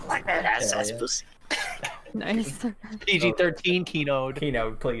 Like that ass Yeah. pussy. Nice. PG-13 keynote.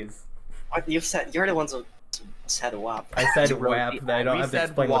 Kino, please. What you said? You're the ones who said WAP. I said You wrote WAP. I don't we have to said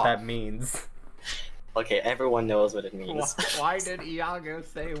explain what WAP. that means. Okay, everyone knows what it means. Why did Iago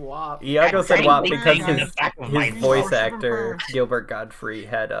say WAP? Iago said WAP because on the his back of my voice throat. actor Gilbert Godfrey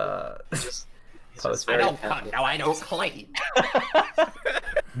had He's Post. just very No, I don't claim.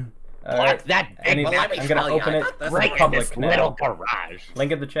 Alright, that I need- big let me I'm gonna tell you, open I it got this for right in public this now. little garage.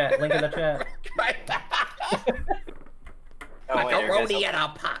 Link in the chat. Link in the chat. Oh, wait, Macaroni in a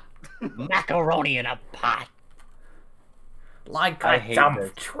pot. Macaroni in a pot. Like I a hate dump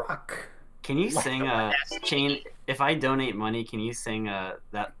this. truck. Can you sing Chain? If I donate money, can you sing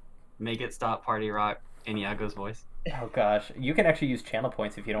that Make It Stop Party Rock in Iago's voice? Oh gosh, you can actually use channel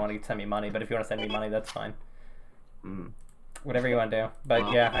points if you don't want to send me money, but if you want to send me money, that's fine. Mm. Whatever you want to do. But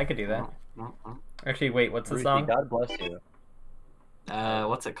Well, yeah, I could do that. well. Actually, wait, what's the Ruthie, song? God bless you.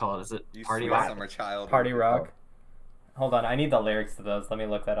 What's it called? Is it You Party sweet Rock? summer child. Party Rock. Hold on, I need the lyrics to those. Let me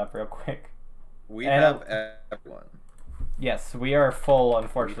look that up real quick. We And have everyone. Yes, we are full, We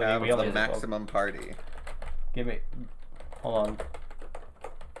unfortunately. have We only the have 12. maximum party. Give me. Hold on.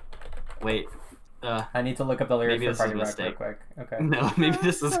 Wait. I need to look up the lyrics Maybe for this is a Party Rock real mistake. quick. Okay. No, maybe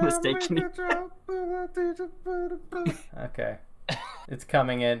this is a mistake. Okay. It's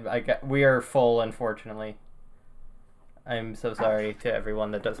coming in. We are full, unfortunately. I'm so sorry to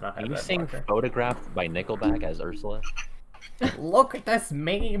everyone that does not have Can you that sing marker. Photographed by Nickelback as Ursula? Look at this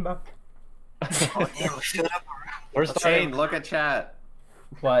meme. Oh damn, we stood up. First Shane, time. look at chat.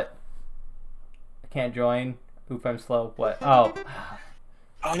 What? I can't join. Oop, I'm slow. What? Oh.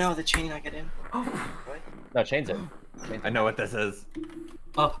 Oh no, the chain I get in. No, change it. I know what this is.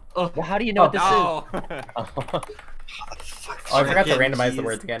 Oh, Well, how do you know what this Oh! is? Oh, I forgot to Frickin' randomize the jeez.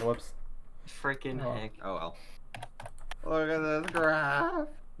 words again. Whoops. freaking Oh. heck. Oh well. Look at this graph.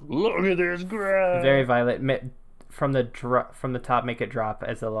 Look at this graph. Very violet. From the top, make it drop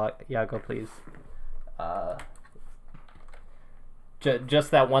as a Iago, please. Just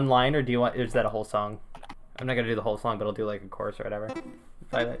that one line, or do you want? Is that a whole song? I'm not gonna do the whole song, but I'll do like a chorus or whatever.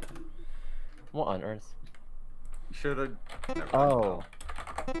 Violet. What on earth? Should have. Oh.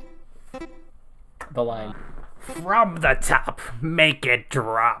 The line. From the top, make it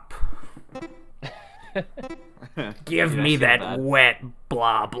drop. Give Dude, I me feel that bad. wet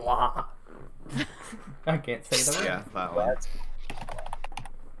blah blah. I can't say the Yeah, words. that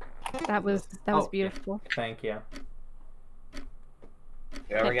one. That was Oh, beautiful. Thank you.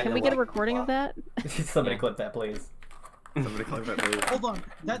 Can we get a recording of that? Somebody clip that, please. Somebody clip that, please. Hold on,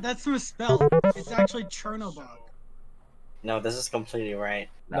 that's misspelled. It's actually Chernobyl. No, this is completely right.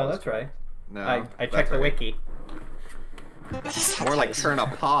 No, that's right. No, I that's checked the right. wiki. More like turn a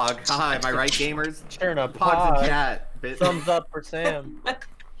pog. Hi, am I right, gamers? Turn a Pogs in pod. chat. Bitch. Thumbs up for Sam.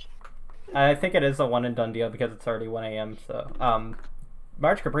 I think it is a one and done deal because it's already 1 a.m. So,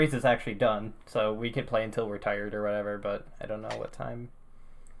 March Caprice is actually done, so we could play until we're tired or whatever. But I don't know what time.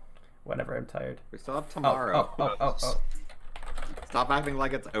 Whenever I'm tired. We still have tomorrow. Oh. Stop acting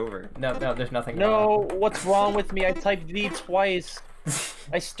like it's over. No, there's nothing. No, what's wrong with me? I typed V twice.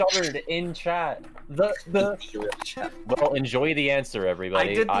 I stuttered in chat. Well, enjoy the answer,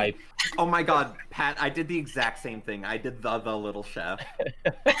 everybody. Oh my god, Pat, I did the exact same thing. I did the little chef.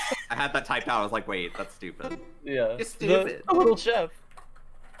 I had that typed out. I was like, wait, that's stupid. Yeah. You're stupid. The little chef.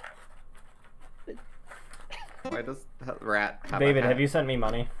 Why does that rat have David, a hat? have you sent me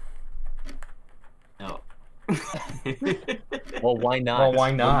money? No. Well, why not? Well,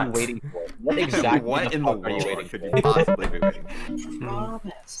 why not? What are you waiting for? What exactly What in the fuck are you world waiting could for? you possibly be waiting You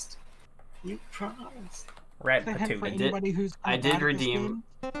promised. You promised. Rat The head for patootie. anybody who's I did bad at this redeem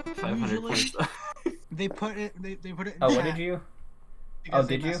game, 500 usually points. They put it. They put it. In Oh, what chat did you? because Oh,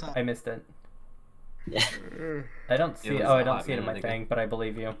 they did you? mess up. I missed it. Yeah. I don't see. was Oh, I a don't hot see it in my minute ago. thing, but I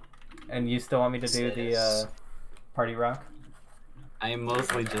believe you. And you still want me to do the Yes. party rock? I am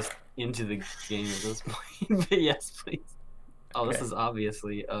mostly just into the game at this point. But yes, please. Oh, this Okay. is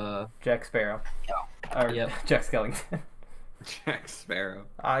obviously Jack Sparrow. Yeah. Or Yep. Jack Skellington. Jack Sparrow.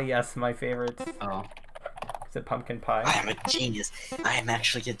 Ah, yes, my favorites. oh. Is it pumpkin I pie? am a genius. I am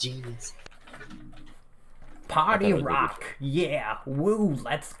actually a genius. Party I thought it was rock. Yeah. Woo,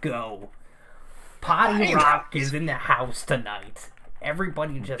 let's go. Party Party rock rock. is in the house tonight.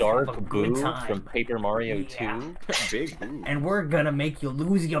 Everybody just Dark have a good Boo time. from Paper Mario Yeah. 2. Big boo. And we're gonna make you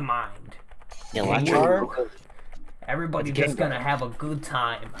lose your mind. Electric. Everybody It's just Game gonna have a good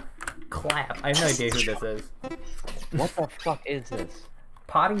time. Clap. I have no idea who this is. What the fuck is this?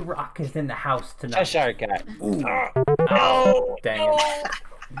 Potty Rock is in the house tonight. Cheshire Cat. Ooh. Oh, dang it.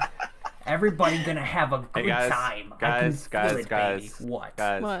 Everybody gonna have a good Hey, guys. time. Guys, I can feel it, guys. baby. What?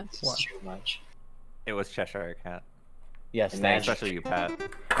 Guys, What? It's too much. it was Cheshire Cat. Yes, And thanks. Especially you, Pat.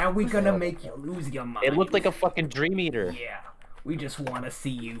 How we gonna make you lose your mind? It looked like a fucking Dream Eater. Yeah. We just wanna see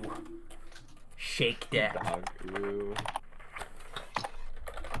you shake that. Dog. Ooh.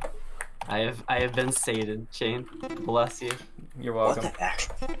 I have been sated, Shane. Bless you. You're What welcome. the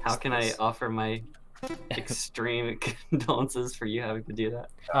heck? How can I offer my extreme condolences for you having to do that?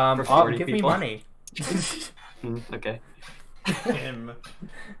 for 40 Give me people? money. Okay. Him.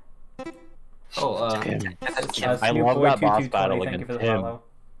 Oh, Tim. Snoop love Boy that boss 2220, battle thank you against for the Tim. follow.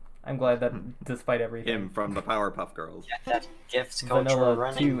 I'm glad that despite everything. Him from the Powerpuff Girls. Get that gift culture Vanilla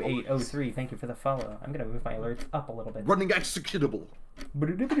running. 2803, thank you for the follow. I'm gonna move my alerts up a little bit. Running executable.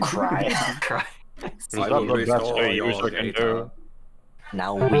 Cry. cry. Is that the best a user can do?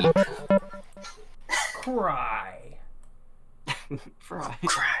 Now weep. Cry. Fry.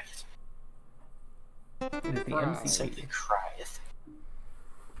 Cry. It is the Simply MC. crieth.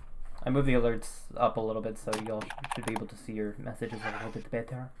 I moved the alerts up a little bit so y'all should be able to see your messages a little bit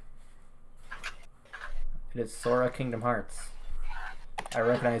better. It is Sora Kingdom Hearts. I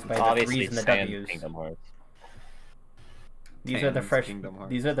recognize by the Obviously, threes and the Sans W's. Kingdom Hearts. These are the Sans fresh. Kingdom Hearts.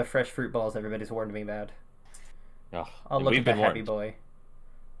 These are the fresh fruit balls everybody's warned me about. Oh, Oh, look we've at the been happy warned.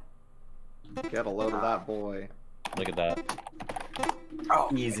 boy. Get a load of that boy. Look at that. Oh,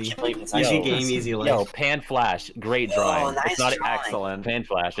 Easy. I can't believe it's Easy actually game, this. easy life. Yo, Pan Flash, great drawing. nice it's not drawing. Excellent. Pan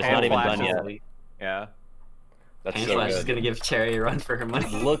Flash. It's Pan not even Flash done is- yet. Yeah. That's Pan so Flash is good. gonna give Cherry a run for her money.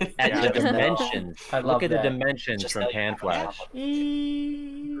 Look at Yeah. the dimensions. I love Look at that. the dimensions Just from like Pan Flash.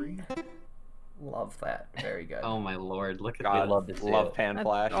 Love that. Very good. Oh my lord, look at God, love to see love it. Pan That's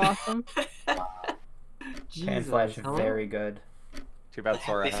Flash. awesome. that. Pan Flash, Jesus, very good. Too bad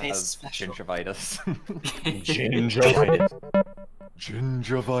Sora Happy face has special. gingivitis. Gingivitis.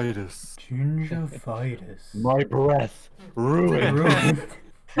 Gingivitis. Gingivitis. My breath ruined.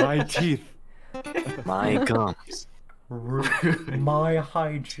 My teeth. My gums. My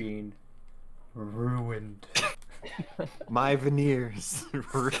hygiene ruined. My veneers.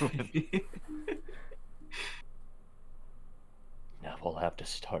 Ruined. Now we'll have to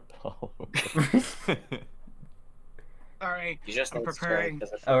start all over. Alright, You just I'm need to preparing. try-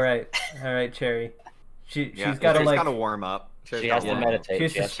 all right, Cherry. She's Yeah, got to she's like. gotta warm up. She has to Yeah. meditate. She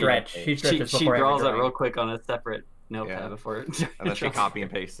has to has stretch. meditate. She stretches she before draws it every real drawing. quick on a separate notepad Yeah. before it. And then she copy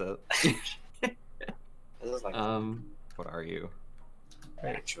and paste it. This is like Um, What are you?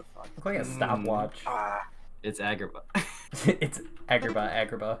 extra fun. Look like a stopwatch. Ah, It's Agrabah. It's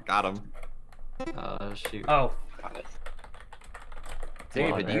Agrabah. Got him. Shoot. Oh. Got it.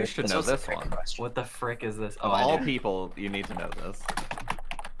 David, you should know was a this trick one. question. What the frick is this? Of I all do. people, you need to know this.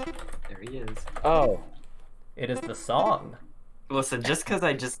 There he is. Oh. It is the song. Listen, just because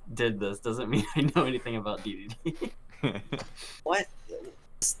I just did this doesn't mean I know anything about DDD. What?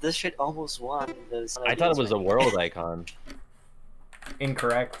 This shit almost won. I thought it was a world icon.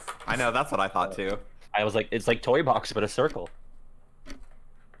 Incorrect. I know, that's what I thought too. I was like, it's like Toy Box, but a circle.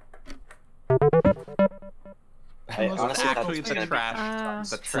 I honestly It's thought actually it was the gonna be- track,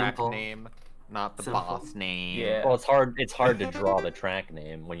 the track Simple. name, not the Simple. boss name. Yeah. Well, it's hard to draw the track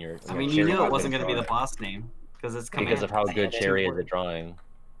name when you're. I when mean, you're you knew Cherry it wasn't is going to be the drawing. boss name because it's Because command. of how I good had it. Cherry is at drawing.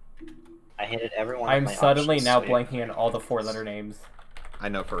 I hated everyone. I'm suddenly now blanking on all the 4-letter names. I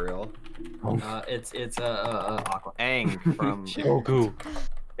know for real. It's Aqua. Aang from. Goku.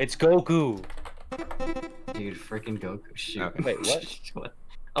 It's Goku. Dude, freaking Goku. Shoot. Okay. Wait, what? What?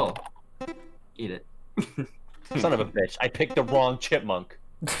 Oh, eat it. Son of a bitch! I picked the wrong chipmunk.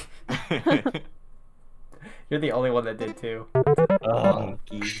 You're the only one that did too.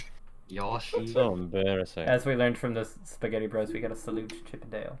 Monkey. Yoshi. So embarrassing. As we learned from the Spaghetti Bros, we gotta salute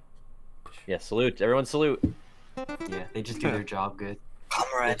Chippendale. Yeah, salute. Everyone salute. Yeah, they just do their job good.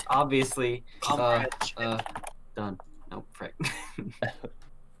 Comrade. It's obviously Comrade. done. Nope, frick.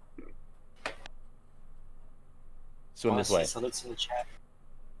 Swim this way. Salutes in the chat.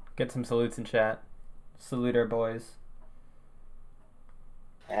 Get some salutes in chat. Salute our boys.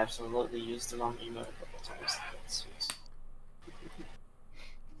 I absolutely used the wrong emote a couple times.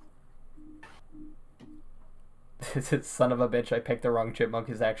 This son of a bitch, I picked the wrong chipmunk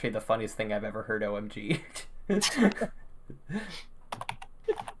is actually the funniest thing I've ever heard, OMG. I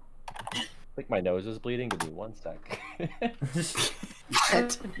think my nose is bleeding. Give me 1 sec.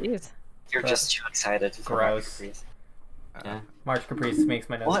 What? Jeez. You're just too excited for Gross. Caprice. Yeah. March Caprice makes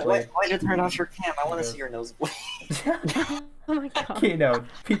my nose Why bleed. did you turn off your cam? I want to see your nose bleed. Oh my god. Keynote,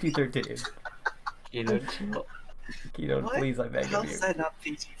 PG-13. You know, chill. Keynote, What? please, I beg How of you. is that not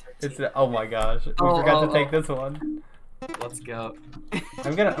PG-13? It's oh my gosh, we Oh, forgot oh, to take oh. this one. Let's go.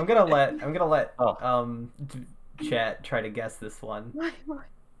 I'm gonna let Oh. chat try to guess this one.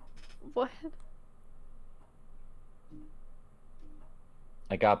 What?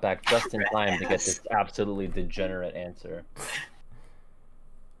 I got back just in time to get this absolutely degenerate answer.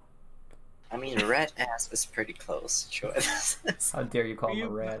 I mean, red ass is pretty close. Sure. How dare you call Are him a you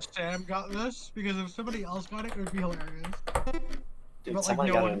rat? Sam got this? Because if somebody else got it, it would be hilarious. Dude, But like someone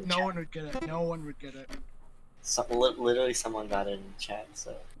no got it one, in the no chat. one would get it. No one would get it. Literally, someone got it in the chat.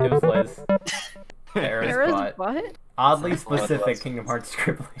 So It was Liz. Paris, Paris but what? oddly Sounds like specific Liz. Kingdom Hearts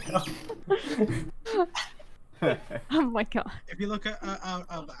Skribblio. Oh my god. If you look at out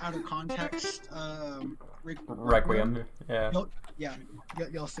of context, Requiem. Yeah.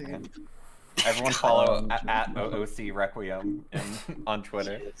 you'll see it. Everyone follow at OOC Requiem on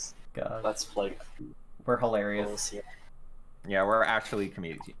Twitter. jeez. God, Let's play. we're We'll hilarious. see. Yeah, we're actually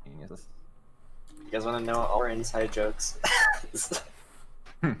comedic geniuses. You guys want to know all our inside jokes? This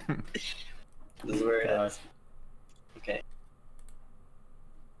is where it God. is. Okay.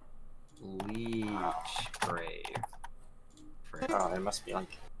 Leech Grave. Frick. Oh, it must be on.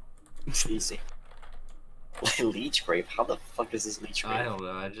 Easy. Leech grave? How the fuck is this leech grave? I don't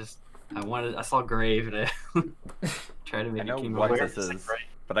know. I saw grave and I tried to I make know it King what Kong. this is,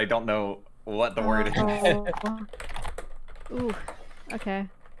 but I don't know what the word is. Oh. Ooh. Okay.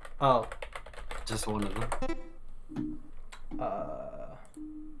 Oh. Just one of them.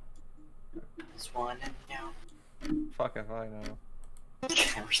 This one and now. Fuck if I know.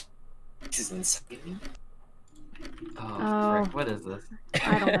 This is insane. Oh, Oh. frick. What is this?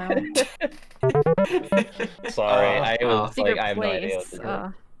 I don't know. Sorry, I was Secret like, I have no idea what place. to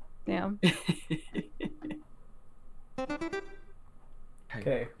do. Damn.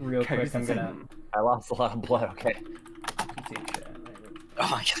 Okay, real quick, I'm gonna. I lost a lot of blood. Okay, Oh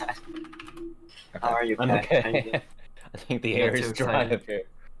my god. How are you, I'm Pat? How you okay. doing? I think the You air got is too dry excited. up here.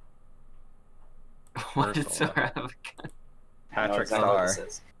 What did First of all. Sora have? I know Patrick exactly what Star.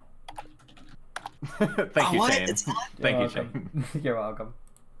 this is. Thank you, what? Shane. It's not? Thank you, You're Shane. welcome. You're welcome.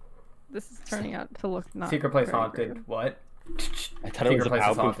 This is turning out to look not. Secret place very haunted. good. What? I thought it was Secret place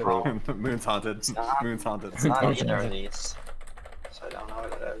is about haunted. Pro. Moon's haunted. Stop. Moon's haunted. It's not either of these. So I don't know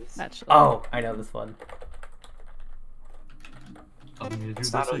what it is. Naturally. Oh, I know this one. I'm gonna do It's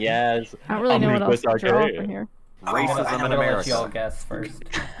this not a- again. Yes. I don't really know what else to draw Arcade. from here. Racism I'm in gonna let you all America. guess first.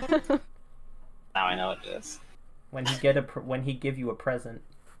 Now I know what it is. When he give you a present.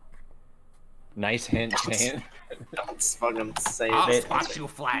 Nice hint, Shane. Don't fucking say I'll it. squash you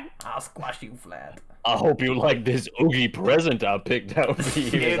flat. I'll squash you flat. I hope you like this Oogie present I picked out for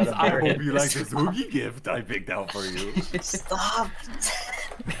you. Kids, I hope you like this Oogie gift I picked out for you. Stop.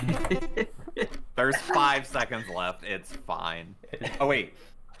 There's 5 seconds left. It's fine. Oh wait,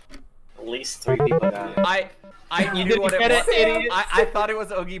 At least 3 people got it. I You knew didn't what it get was. it, idiot. I thought it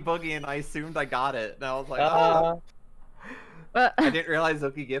was Oogie Boogie, and I assumed I got it. And I was like, oh. I didn't realize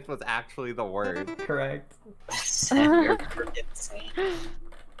Oogie gift was actually the word. Correct. Sam, you're freaking insane.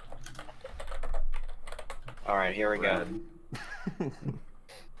 Alright, here we go.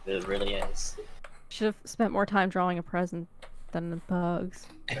 It really is. Should have spent more time drawing a present than the bugs.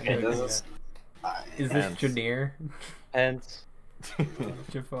 Okay, this is... Is this Janir? Pence.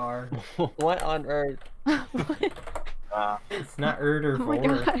 Jafar? What on earth? It's not Erd or Oh my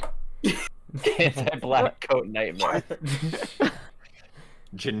Vor. god. Anti-black coat nightmare.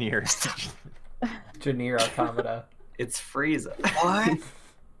 Janir. Janir Automata. It's Frieza. What?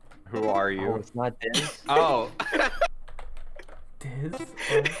 Who are Oh, you? it's not this. Oh. Diz?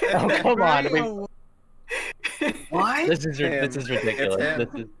 Oh, come on. Wait, What? this is ridiculous. him. This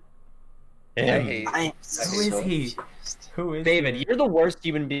is I him. hate. I am Who so is he? confused. Who is David, he? you're the worst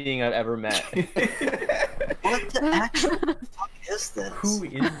human being I've ever met. What the actual fuck is this? Who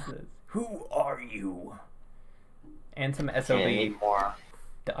is this? Who are you? And some Okay, I SOB need more.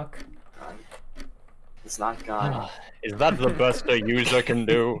 duck. It's not gone. Is that the best a user can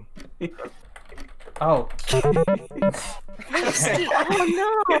do? Oh. Oh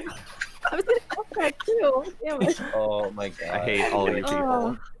no! I was gonna go that too. Damn it. Oh my god. I hate all you people.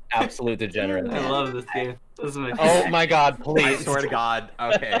 Oh. Absolute degenerate. I love this game. This is my Oh my god, I please. swear to God.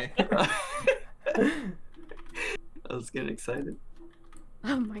 Okay. I was getting excited.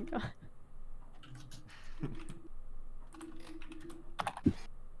 Oh my god.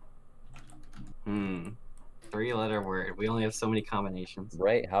 Hmm. 3-letter word. We only have so many combinations.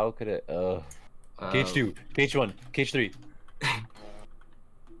 Right? How could it? Cage 2, Cage 1, Cage 3.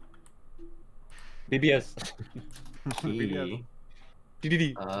 BBS. Key.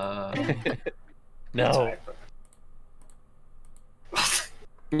 DDD. No.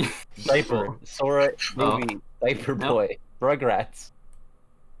 No. Diaper. Sora movie. Diaper Nope. boy. Rugrats.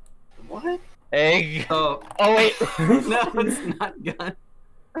 What? Egg. Oh. Oh wait. No, it's not gun.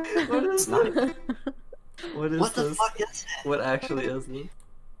 What It's is not. this? What is What the this? fuck is it? What actually is this?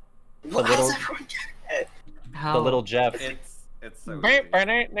 What little- how's everyone get it? How? The little Jeff. It's so What?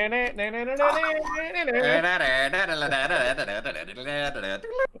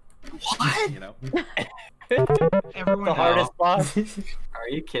 You know. Everyone The hardest boss Are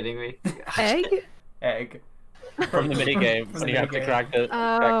you kidding me? Egg? Egg. from the minigame From when the you have to minigame. crack the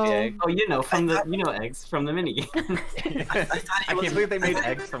Oh. egg. Oh, you know from the eggs from the minigame. I thought I it was, can't believe they made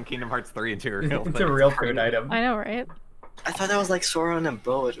eggs from Kingdom Hearts 3 into a real It's thing. a real food item. I know, right? I thought that was like Sora on a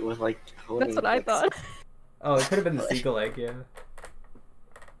boat with like. That's what I thought. Oh, it could have been the seagull egg, yeah.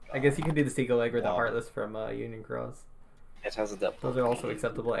 I guess you could do the seagull egg or the Wow. heartless from Union Cross. It has a double. Those are also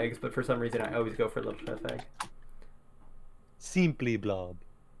acceptable eggs, but for some reason I always go for Little Chef egg. Simply blob.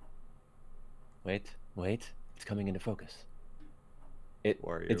 Wait, it's coming into focus. Who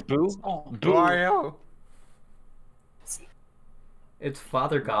are you? It's Boo. Oh, Who are you? It's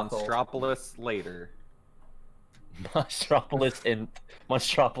Father Gothel. Monstropolis later.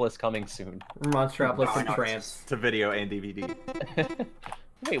 Monstropolis coming soon. Monstropolis Oh, and no, Trance. To video and DVD.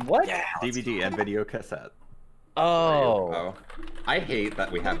 Wait, what? Yeah. DVD and video cassette. Oh. I hate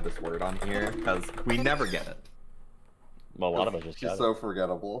that we have this word on here because we never get it. Well, a lot of us just got it.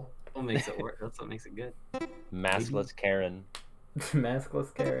 forgettable. What makes it work? That's what makes it good. Maskless Karen.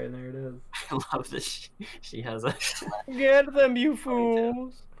 Maskless Karen, there it is. I love this. She has a. Get them, you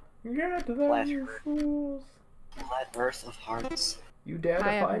fools! Get them, Flash you Bird. fools. Flat Earth of Hearts. You dare to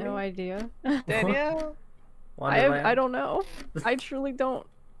I have fight no me? idea. Danielle? I don't know. I truly don't.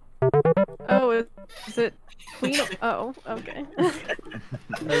 Oh, is it Queen? Oh, okay.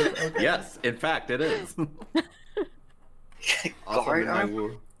 Okay. Yes, in fact, it is. Guard my arm?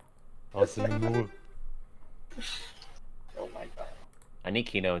 woo. Awesome. Oh my god. I need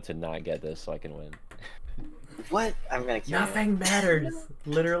Kino to not get this so I can win. What? I'm gonna kill Nothing matters.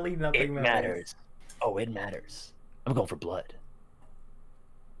 Literally nothing It matters. matters. Oh, it matters. I'm going for blood.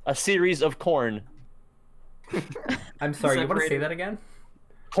 A series of corn. I'm sorry, you want to say Separated. that again?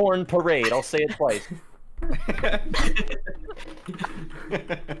 Corn parade. I'll say it twice.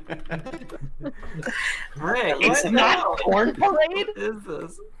 Right. It's what? not No. corn parade? What is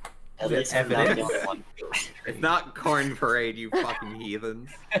this? At Is it least I'm not the evidence? only one. It's not Corn Parade, you fucking heathens.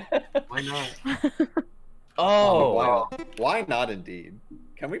 Why not? Oh. Wow. Why not indeed?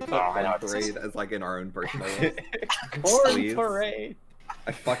 Can we put Oh, I know Corn what this Parade is. as like in our own personal list? Corn Please. parade.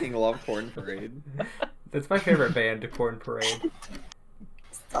 I fucking love Corn Parade. That's my favorite band, Corn Parade.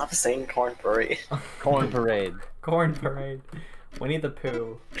 Stop saying Corn Parade. Corn Parade. Corn Parade. Winnie the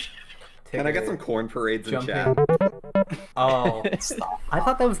Pooh. Can I get Tigger, some Corn Parades in jumping. chat? Oh, Stop. I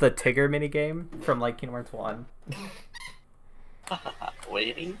thought that was the Tigger minigame from like Kingdom Hearts 1.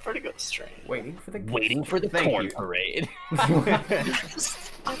 Waiting for the ghost train. Waiting for the Waiting for the Thank Corn you. Parade.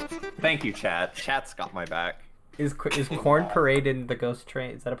 Thank you, chat. Chat's got my back. Is Corn Parade in the Ghost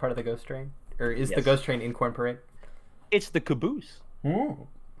Train? Is that a part of the Ghost Train? Or is the Yes. Ghost Train in Corn Parade? It's the caboose.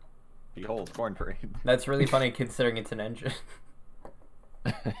 Behold, Corn Parade. That's really funny considering it's an engine.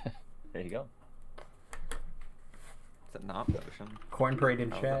 There you go. Is it not potion? Corn Parade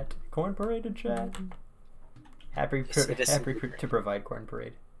in Oh, chat. Corn Parade in chat. Happy Yes, it is happy super to provide Corn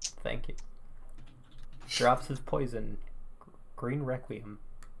Parade. Thank you. Drops his poison. Green Requiem.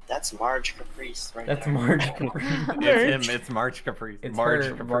 That's Marge Caprice right That's there. Marge Caprice. It's him. It's Marge Caprice. It's Marge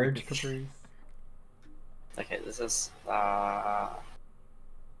her, Caprice. Marge Caprice. Okay, this is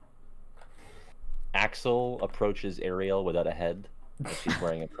Axel approaches Ariel without a head, but she's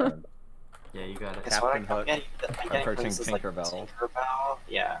wearing a crown. Yeah, you got it. That's what Captain I'm Hook getting. I'm getting approaching places like Tinkerbell. Tinkerbell.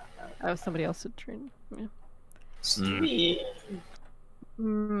 Yeah. Oh, somebody else had trained. Yeah. Sweet.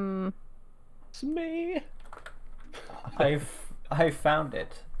 It's me. I found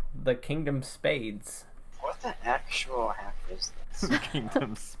it. The Kingdom Spades. What the actual heck is this?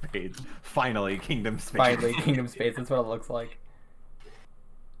 Kingdom Spades. Finally, Kingdom Spades. Finally, Kingdom Spades. That's what it looks like.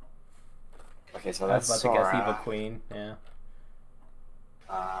 Okay, so I was that's about to guess Sora. Evil Queen. Yeah.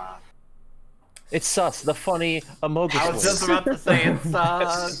 It's Sus, the funny Amogus I was just about to say it's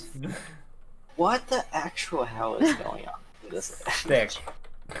sus. What the actual hell is going on with this? Stick.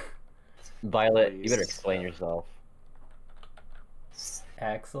 Violet, you better explain yourself.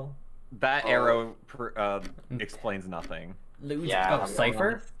 Axel. That Oh. arrow explains nothing. Lose. Yeah, Oh, I'm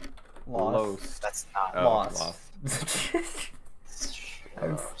Cypher. Lost. Los. That's not. Oh, Lost.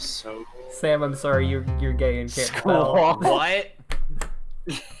 Oh, so. Sam, I'm sorry, you're gay and can't spell. What?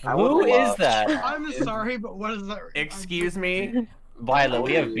 I would Who is love that? to I'm have- sorry, but what is that? Excuse me, Violet,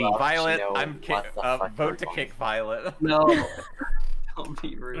 we have beef. Love to Violet. know I'm what the fuck vote we're to going kick for. Violet. No. Don't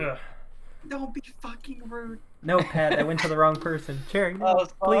be rude. Ugh. Don't be fucking rude. No, Pat, I went to the wrong person. Cherry, no, Oh,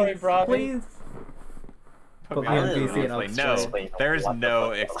 sorry, please, Robin. please. Put me on Violet VC and I'll really No, explain there's what the no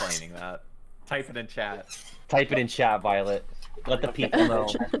fuck that was. explaining that. Type it in chat. Type it in chat, Violet. Let the people know.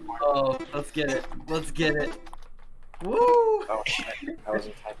 Oh, let's get it. Let's get it. Woo! Oh shit! I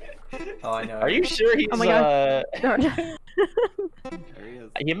wasn't typing. Oh, I know. Are you sure he's Oh my God. There he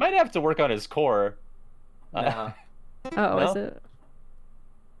is. He might have to work on his core. Nah, Oh, is No? it?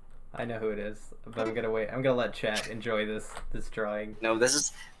 I know who it is, but I'm gonna wait. I'm gonna let chat enjoy this drawing. No,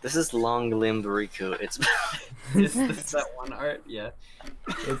 this is long limbed Riku. It's Is this that one art? Yeah.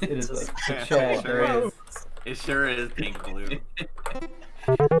 It is Just- like the chat. There is. It sure is pink blue.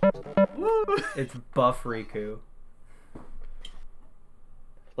 It's Buff Riku.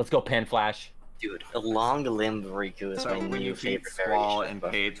 Let's go, Pan Flash. dude. A long limbed Riku is So my when new you feed favorite Squall variation. and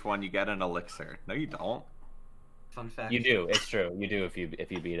but- Page 1, you get an elixir. No, you don't. Fun fact. You do. It's true. You do if you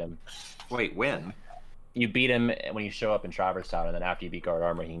beat him. Wait, when? You beat him when you show up in Traverse Town, and then after you beat Guard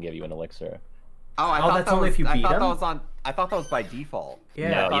Armor, he can give you an elixir. Oh, I Oh, thought that's that only was, if you I beat thought him? that was on. I thought that was by default.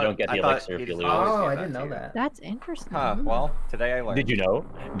 Yeah. No, you don't get the I thought elixir if he you just lose. always Oh, gave I that didn't to know you. that. That's interesting. Huh, well, today I learned. Did you know?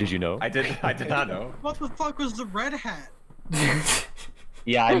 Did you know? I did not know. What the fuck was the red hat?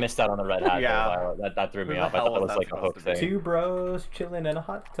 Yeah, I missed out on the red hat. Yeah. Though, Violet. That threw me Who the off. I hell thought it was was that like a hook supposed to be? thing. Two bros chilling in a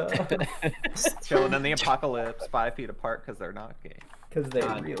hot tub Chilling in the apocalypse, 5 feet apart because they're not gay. because they're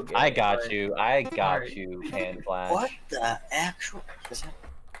God. real gay. I got you. I got Sorry. you, Pan Flash. What the actual? Is that...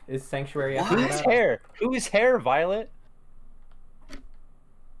 Is Sanctuary What? after Whose that? hair? Whose hair, Violet?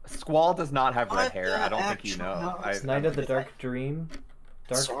 Squall does not have red What hair. the I don't think you actual know. hell I, is Night of the Dark Dream,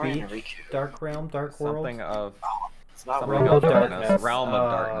 Dark Sora and Beach, Riku. Dark Realm, Dark World. something of It's not something Realm Realm of of Darkness. darkness. Realm of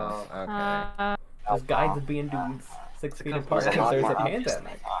Oh. darkness. Okay. Those guys are being dudes 6 feet couple- apart It's a because lot there's more a obvious than I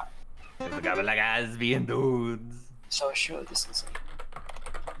pandemic. thought. There's a guy like guys being dudes. So sure, this is.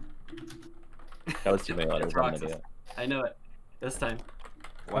 That was too many letters. It's I'm gonna Roxas. do it. I know it. This time.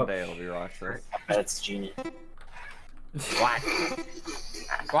 One Oh. day it'll be Roxas. That's genius. What?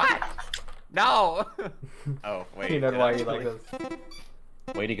 What? No! Oh, wait. You know did why I- you like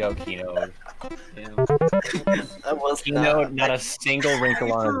this? Way to go, Kino. Damn. That was Kino, not a single wrinkle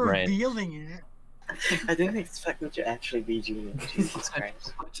Thanks on his for brain. revealing it. I didn't expect it to actually be genius. Jesus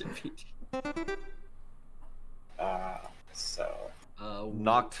Christ. Watch it, Peach. So.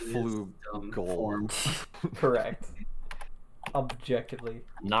 Knocked what is flu dumb gold. form? Correct. Objectively.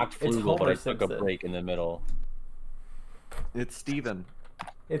 Knocked It's Flugel, but I Homer took a Simpson. break in the middle. It's Steven.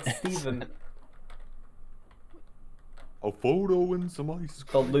 It's Steven. A photo and some ice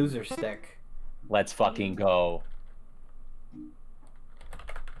The loser stick. Let's fucking go.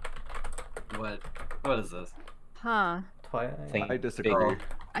 What is this? Huh. Twilight. Think I disagree. bigger.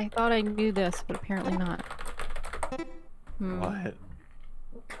 I thought I knew this, but apparently not. What?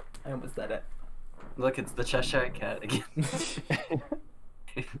 I almost said it. Look, it's the Cheshire Cat again.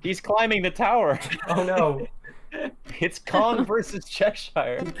 He's climbing the tower. Oh no. It's Kong versus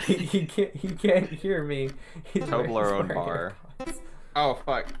Cheshire. He can't hear me. He's Toblerone wearing bar. AirPods. Oh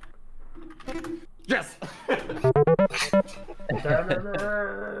fuck. Yes.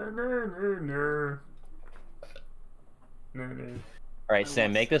 All right,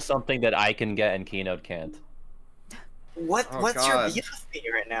 Sam, make this something that I can get and Keynote can't. What? Oh, What's God. your beef with me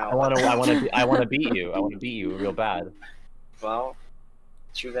right now? I want to beat you. I want to beat you real bad. Well,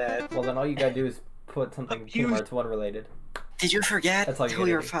 too bad. Well, then all you gotta do is put something Kingdom Hearts 1 related. Did you forget That's all you who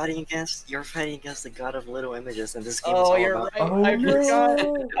gotta you're do. fighting against? You're fighting against the god of little images, and this game is Oh, all you're about. right. Oh, I forgot.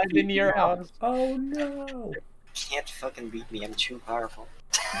 no. I'm in your house. Oh no. You can't fucking beat me. I'm too powerful.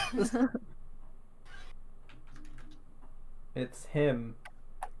 It's him,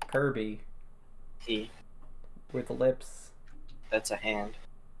 Kirby, He. with lips. That's a hand.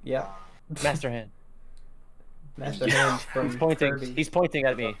 Yep. Master Hand. Master Hand from He's pointing. Kirby. He's pointing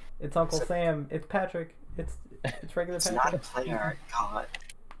at me. It's Uncle Sam. It's Patrick. It's regular It's Patrick. not player art. God.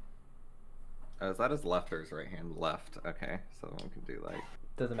 Is that his left or his right hand? Left. Okay, so one can do like.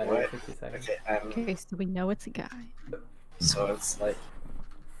 Doesn't matter. What? 60 seconds. Okay. Okay, so we know it's a guy. So it's like.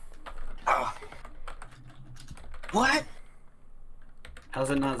 Oh. What? How's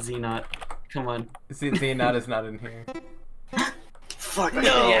it not Xenot? Come on. Xenot is not in here. Fuck no.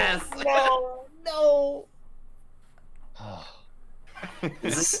 Yes. No.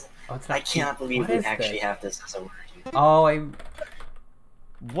 Is this? Oh, it's I not- cannot believe what we is actually this? have this as a word. Oh,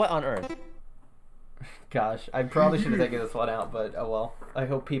 What on earth? gosh, I probably should have taken this one out, but oh well. I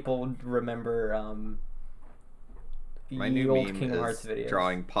hope people remember My the new old meme Kingdom is Hearts videos.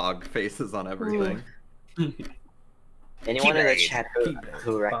 drawing pog faces on everything. Anyone in the Keyblade. chat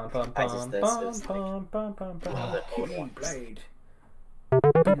who recognizes this is like, Keyblade.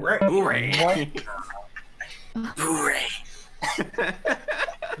 Hooray! hooray!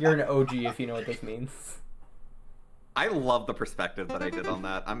 You're an OG if you know what this means. I love the perspective that I did on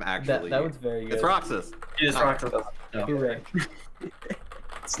that. I'm actually. That was very good. It's Roxas. It is Roxas. Hooray.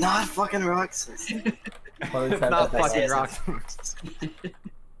 It's not fucking Roxas. Well, It's had not that fucking nice Roxas.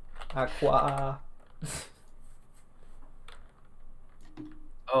 Aqua.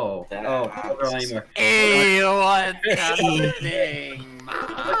 Oh, That- oh, don't draw anymore. Hey, what's happening, man?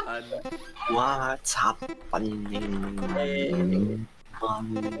 What's happening? Hey,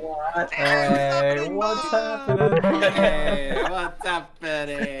 what's happening? Hey, what's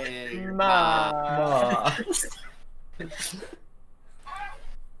happening, Ma.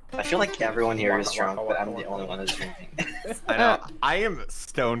 I feel like everyone here is drunk, but I'm the only one who's drinking. I know. I am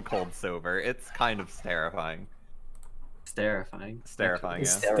stone cold sober. It's kind of terrifying. It's terrifying. It's terrifying, yeah.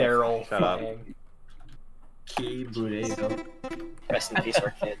 Sterile. Shut up. flying. Keyblade. Rest in peace,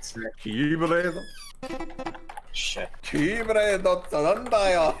 our kids. Keyblade. Shit. Keyblade,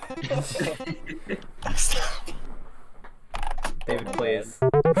 nandayo. David plays.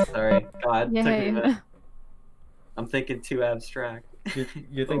 Sorry, God. Took me a Yay. minute. I'm thinking too abstract.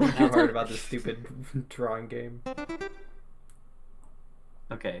 You're thinking too hard about this stupid drawing game.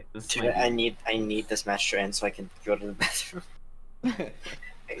 Okay, this is Dude, my I need this match to end so I can go to the bathroom. I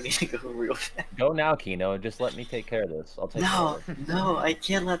need to go real fast. Go now, Kino. Just let me take care of this. I'll take No, care of it. no, I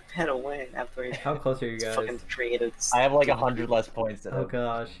can't let Peta win after he How close are you guys? fucking created. I have like 100 less points than Oh him.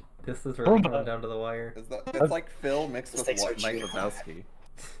 gosh, this is really coming down to the wire. It's like Phil mixed with Mistakes are Mike cheap. Wazowski.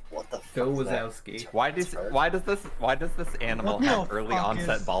 What the Phil fuck is that? Wazowski. Why does this animal What the have early fuck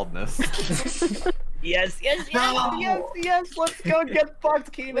onset is- baldness? Yes, yes, No! yes. Let's go get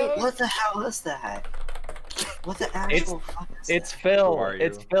fucked, Kino. Wait, what the hell is that? What the actual fuck is It's that? Phil. Who are you?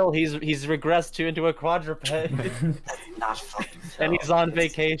 It's Phil. He's regressed into a quadruped, That's not fucking Phil. and he's on It's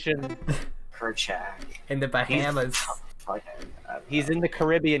vacation. Kerchak. In the Bahamas. Fucking, He's in the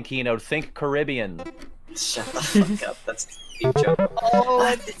Caribbean, Kino. Think Caribbean. Shut the fuck up. That's deep jungle. Oh,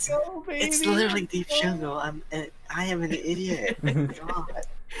 What? let's go, baby. It's literally deep jungle. I am an idiot. God.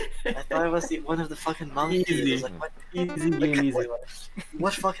 I thought it was one of the fucking monkeys. I was like, what? easy game, easy.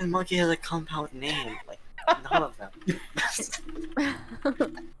 What fucking monkey has a compound name? Like, none of them.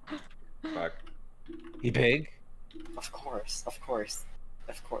 Fuck. He big? Of course.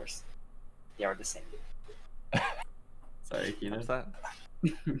 They are the same. Sorry, Kino. What's that?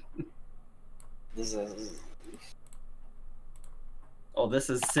 This is. Oh, this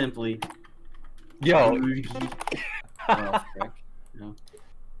is simply. Yo, Oh, frick. No.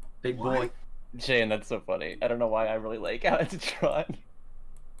 Big boy. Shane, that's so funny. I don't know why I really like how it's drawn.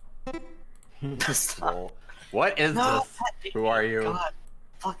 Stop. What is No, this? Pat, Who are you? God,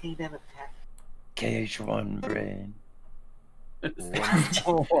 fucking damn it, Pat. KH1 brain. One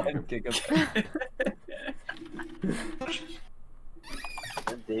gigabyte.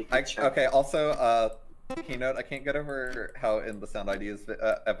 The big Okay, also, Keynote, I can't get over how in the Sound Ideas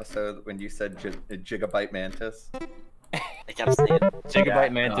episode when you said Gigabyte Mantis. I kept saying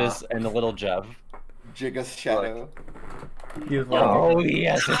Gigabyte Mantis and the little Jeff. Giga's Shadow. He was Oh like,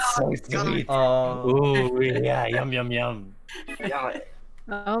 yes, it's so sweet. Ooh yeah, yum yum yum. Yeah,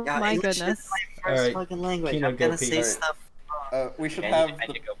 Oh yeah, my English goodness. is my first Alright, fucking language. Kino, I'm go gonna pee. say Alright. stuff. We should And have you- and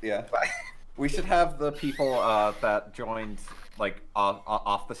the, you go. yeah. Bye. We should have the people that joined like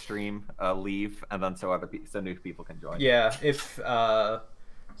off the stream leave, and then so new people can join. yeah, if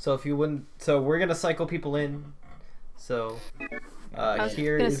so if you wouldn't, so we're gonna cycle people in. So was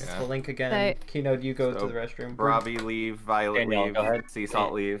here gonna is the link again. say- Keynote, you go So, to the restroom. Bravi leave, Violet Danielle, leave, go ahead. Sea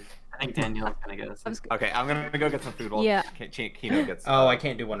Salt leave. I think Danielle's gonna get us. I was- Okay, I'm gonna go get some food while Yeah. Keynote gets. Oh, I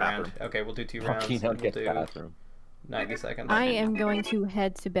can't do one bathroom. round. Okay, we'll do 2 rounds. Keynote and gets we'll do bathroom. 90 seconds. I am going to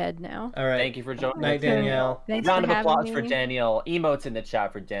head to bed now. All right. Thank you for joining. Night, us. Danielle. Thanks Round for of applause having for me. Danielle. Emotes in the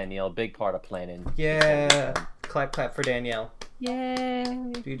chat for Danielle. Big part of planning. Yeah. Clap, clap for Danielle. Yay.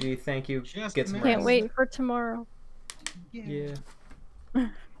 GG, thank you. Just Get some a Can't rest. wait for tomorrow. Yeah. All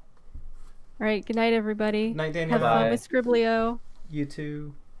right. Good night, everybody. Night, Have Danielle. fun Bye. with Skribblio. You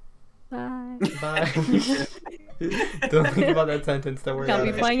too. Bye. Bye. Don't think about that sentence. Don't worry I'll be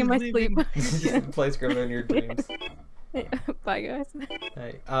about playing in my sleep. it. Play Scribbler in your dreams. Bye, guys.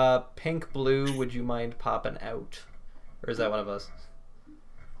 Hey, pink, blue, would you mind popping out? Or is that one of us?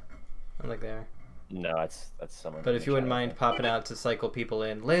 I think they are. No, that's someone. But if you wouldn't mind popping out to cycle people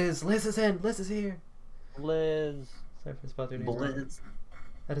in. Liz is in! Liz is here! Liz. Sorry for spelling your name wrong. Blizz.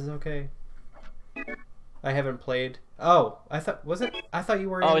 That is okay. I haven't played. Oh, I thought, was it? I thought you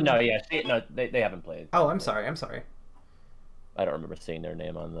were Oh in... no, yeah, no, they haven't played. Oh, I'm sorry, I'm sorry. I don't remember seeing their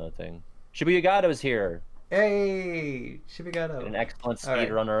name on the thing. Shibuyagato's here. Hey! Did an Shibigato. excellent speed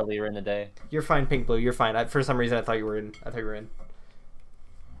Alright. run earlier in the day. You're fine, pink, blue, you're fine. For some reason, I thought you were in.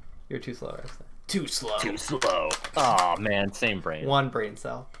 You're too slow, Resta. Too slow. Too slow. Oh man, same brain. One brain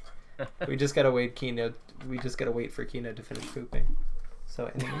cell. We just gotta wait Kino. We just gotta wait for Kino to finish pooping. So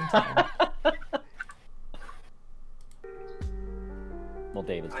in the meantime, Well,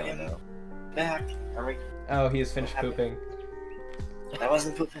 David's I gone am now. Back. Alright. oh, he has finished pooping. That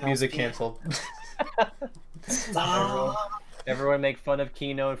wasn't pooping. I was Music peeing. canceled. Stop. Everyone make fun of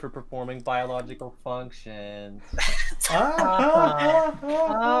Kino for performing biological functions.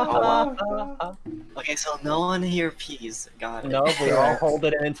 Okay, so no one here pees. Got it. No, we all hold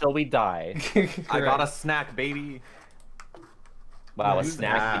it in until we die. I got a snack, baby. Wow, a Nice.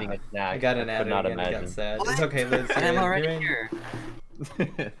 snack eating a snack. I got an could ad not again. I got imagine. sad. What? It's okay, Liz. And I'm you're already in. here.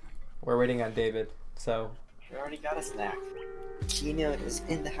 We're waiting on David. So We already got a snack. Kino is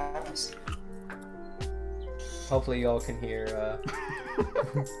in the house. hopefully y'all can hear.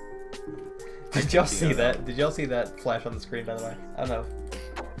 Did y'all see that? Did y'all see that flash on the screen? By the way, I don't know.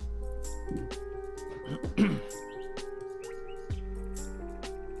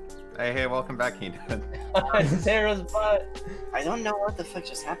 Hey, welcome back, Keenan. Sarah's butt. I don't know what the fuck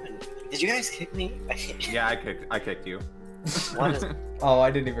just happened. Did you guys kick me? Yeah, I kicked you. What is? Oh, I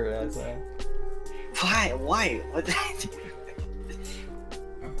didn't even realize that. Why? Why? What did I do?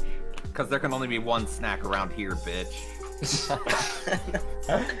 Because there can only be one snack around here, bitch.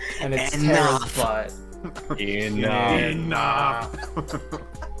 And it's Enough. Tara's butt. Enough.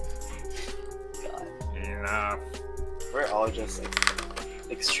 God, Enough. we're all just like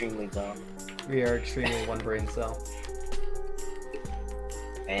extremely dumb. We are extremely one brain cell.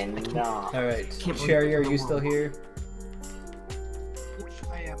 And nah. Alright, Sherry, are you still here?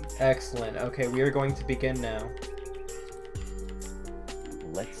 I am. Excellent. Okay, we are going to begin now.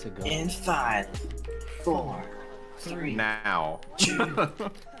 Let's go. In 5, 4, 3, Now. 2,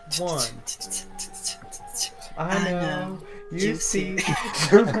 1. I know. You see.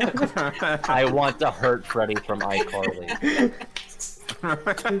 I want to hurt Freddy from iCarly.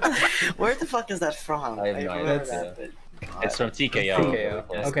 Where the fuck is that from? I have no remember idea. that, but God. It's from TKO. TKO.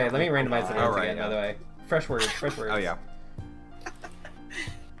 Yes. Okay, let me randomize the names Alright, again, yeah. by the way. Fresh words, fresh words. Oh yeah.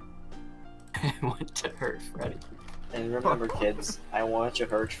 I want to hurt Freddy. And remember, kids, I want to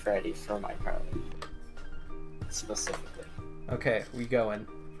hurt Freddy for my Carly. Specifically. Okay, we going.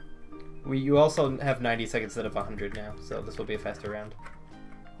 You also have 90 seconds instead of 100 now, so this will be a faster round.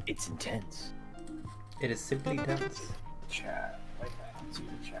 It's intense. It is simply dense. Chat. Like that.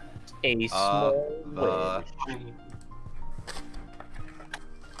 A small the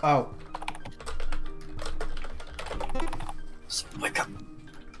Oh. Wake up.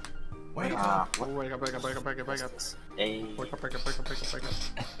 wake up, wake up, wake up, wake up, wake up, wake up. A Wake up, wake up, wake up, wake up, wake up.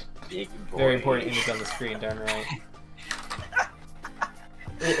 big boy. Very important image on the screen, darn right.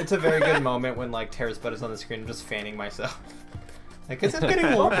 It's a very good moment when like Tara's butt is on the screen. I'm just fanning myself. Like, this is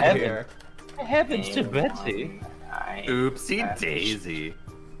getting warm in here. What happens to Betsy? Oopsie daisy.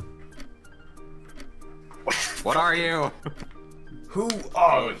 What are you? Who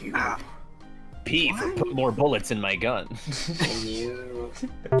are you? P for put more bullets in my gun. Can you?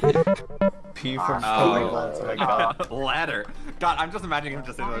 P for Oh. oh my god. Ladder. God, I'm just imagining him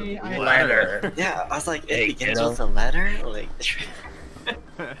just in a I- ladder. Yeah, I was like, it Hey, begins kiddo. with a letter. Like,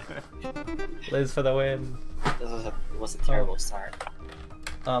 Liz for the win. it was a terrible start.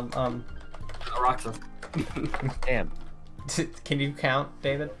 Roxas. Damn. Can you count,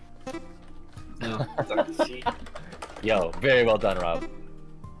 David? No. Yo, very well done, Rob.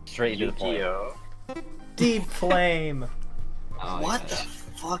 Straight into the point. Yu-Gi-Oh. Deep flame. Oh, What yeah. the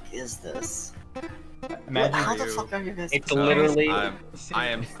fuck is this? Imagine How the you. fuck are you guys? It's No, literally. I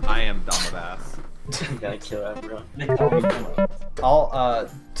am dumb of ass. You gotta kill everyone. all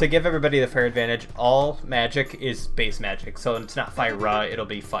to give everybody the fair advantage. All magic is base magic, so it's not fire. It'll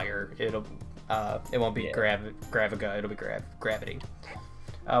be fire. It won't be Yeah. graviga. It'll be gravity.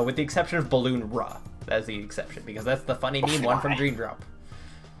 With the exception of balloon ra. That's the exception because that's the funny meme one from Dream Drop.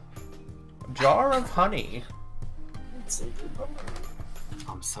 Jar of honey.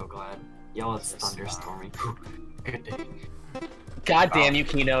 I'm so glad. Yo, it's thunderstorming. Good day. God damn you,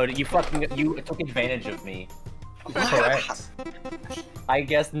 Keynote. You took advantage of me. Correct. I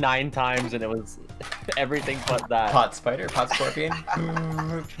guessed 9 times and it was everything but that. Pot spider, pot scorpion.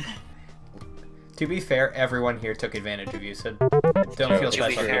 To be fair, everyone here took advantage of you, so don't feel To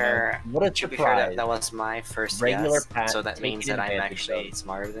be special. fair, What a to be fair, surprise. that was my first Regular guess, Pat so that taking means that I'm advantage actually of-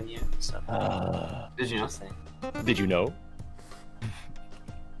 smarter than you. So Did you know? just saying. Did you know?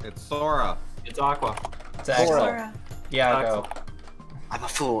 It's Sora. It's Aqua. It's Axel. Sora. Yeah, I'll go. I'm a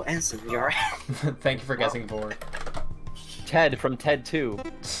fool. Answer me, alright? Thank you for guessing 4. Ted from Ted 2.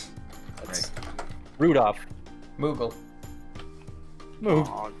 Right. Rudolph. Moogle. Move.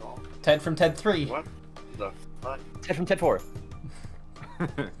 Oh, no. Ted from Ted 3. What the fuck? Ted from Ted 4.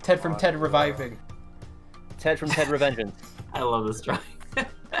 Ted from Ted Reviving. Ted from Ted Revengeance. I love this drawing.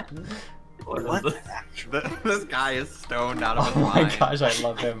 What is What? this? This guy is stoned out of his Oh my mind. gosh, I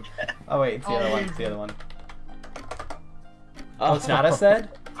love him. Oh wait, it's the other one. It's the other one. Oh, it's not a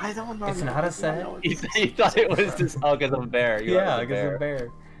set? I don't know. It's not a set? You thought it was just oh, because I'm a bear. You Yeah, are because a of bear. bear.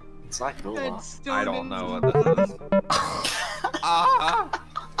 It's not cool. I don't know what this is. Ah!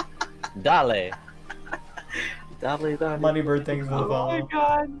 Dale. Dale. Moneybird things will fall.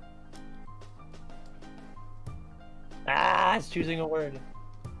 God. Ah, it's choosing a word.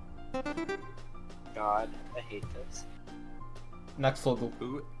 God, I hate this. Nuxflugel.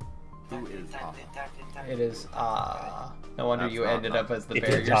 Who is It is, no wonder That's you not ended up as the It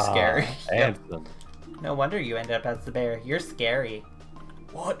bear. is, You're scary. Anthem. No wonder you ended up as the bear. You're scary.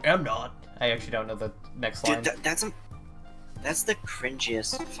 What? I'm not. I actually don't know the next line. Dude, that's the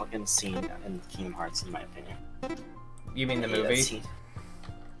cringiest fucking scene in Kingdom Hearts, in my opinion. You mean the I hate that movie? scene.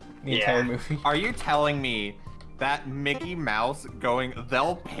 The Yeah. entire movie? Are you telling me that Mickey Mouse going,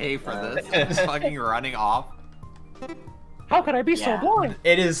 they'll pay for this, and fucking running off? How could I be Yeah. so blind?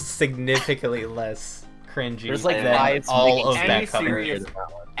 It is significantly less cringy There's like than 5 all of Any that cover. serious,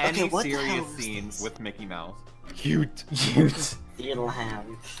 any Okay, what the hell serious is scene this? with Mickey Mouse. Cute. Cute. The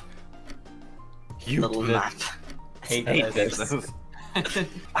lamp. Cute. Little map. Hate Hate this. This is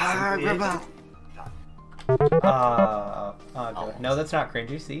Ah, Grandpa. Oh, Oh. God. No, that's not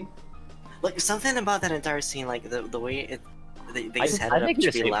cringy, see? Like something about that entire scene, like the way they I set it up think to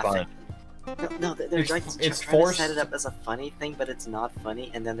it's be just laughing. No, they're It's- like it's trying forced- to set it up as a funny thing, but it's not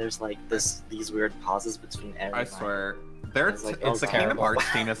funny. And then there's like these weird pauses between every. I line. swear. It's like, It's the oh, Kingdom terrible.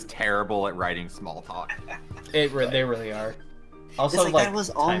 Hearts team is terrible at writing small talk. They really are. Also, like, like, that was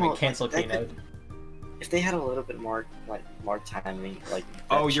timing, almost- cancel like, that keynote. If they had a little bit more timing, like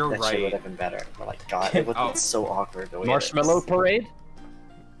Oh, that, you're that shit would right. have been better. But like, God, it would Oh. be so awkward the way Marshmallow it is. Parade?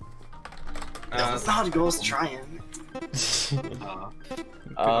 No, it's not Ghost trying.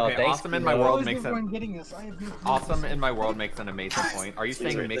 Okay, thanks, awesome in my Kino. world How is makes everyone an getting this? I have no clue. awesome in my world makes an amazing point. Are you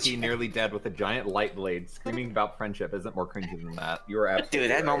saying Sorry, Mickey that's- nearly dead with a giant light blade screaming about friendship isn't more cringy than that? You were absolutely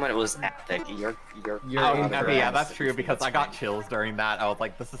Dude, that right. moment was epic. You're You're Oh, incorrect. okay, yeah, that's true because I got chills during that. I was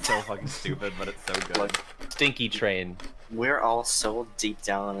like, this is so fucking stupid, but it's so good. Look, Stinky train. we're all so deep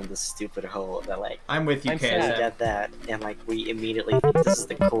down in this stupid hole that like I'm with you, I'm we sad. KSM. get that and like we immediately think this is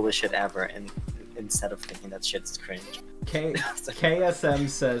the coolest shit ever, and instead of thinking that shit's cringe. KSM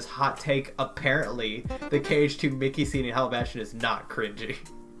says, hot take, apparently, the KH2 Mickey scene in Hell Bastion is not cringy.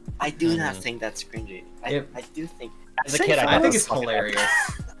 I do not think that's cringy. I do think. As a kid, I think it's fucking hilarious.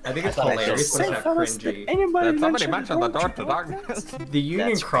 I think it's I thought I hilarious, but it's not cringy. Did somebody mention the door to darkness? The Union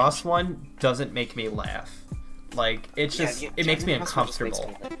That's Cross one doesn't make me laugh. Like, it's just, it makes me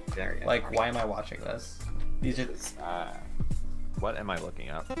uncomfortable. Like, why am I watching this? These are... What am I looking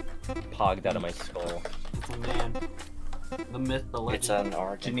at? pogged out of my skull. It's a man. The myth, the It's legend. an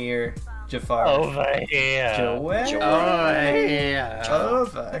origin. Janir, Jafar, Over here. Joel, Joel. yeah.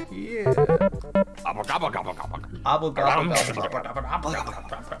 over here. Gobble, gobble, gobble, gobble. Abel, gobble, gobble,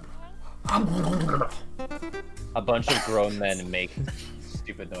 gobble. A bunch of grown men make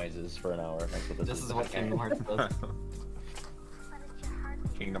stupid noises for an hour. That's what This is what Kingdom Hearts does.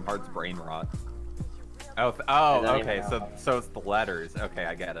 Kingdom Hearts brain rot. Oh, I don't okay. even So, know. so it's the letters. Okay,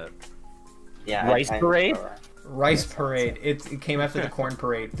 I get it. Yeah. Rice Parade? Rice Parade. It came after the Corn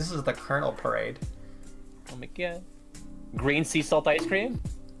Parade. This is the Kernel Parade. Oh my god. Green sea salt ice cream?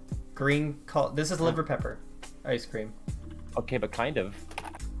 Green this is liver pepper ice cream. Okay, but kind of.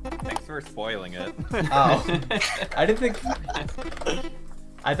 Thanks for spoiling it. Oh. I didn't think...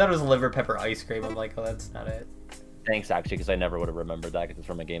 I thought it was liver pepper ice cream. I'm like, oh, that's not it. Thanks, actually, because I never would have remembered that because it's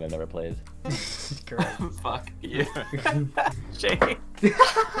from a game I've never played. Correct. Fuck you. Shane.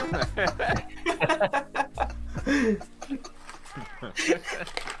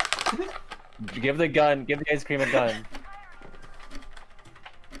 Give the gun. Give the ice cream a gun.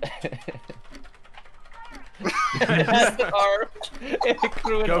 That's the arm. It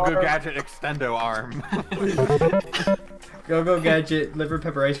grew an Go-Go arm. Gadget Extendo Arm. Go Gadget liver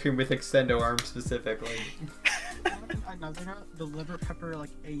pepper ice cream with extendo arm specifically. Another note, the liver pepper like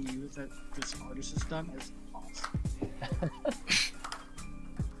AU that this artist has done is awesome.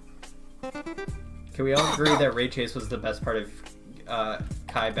 Can we all agree that Ray Chase was the best part of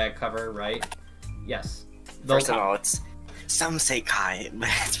Kai back cover, right? Yes. First of all, some say Kai, but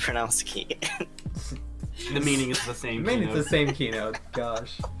it's pronounced Ki. The meaning is the same. I mean, it's the keynote. same keynote.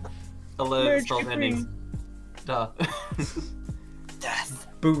 Gosh. The live spelled endings. Duh. Death.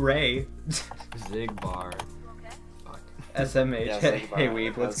 Boo Ray. Zigbar. SMH. Yeah, Hey, Zigbar. hey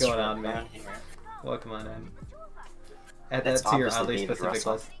Weeb, what's That's going right on, man? down here. Welcome on in. Add That's that to your obviously oddly David specific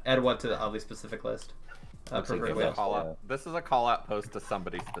Russell. list. Add what to the oddly specific list? Looks like Preferred David way. Russell. This is a call-out post to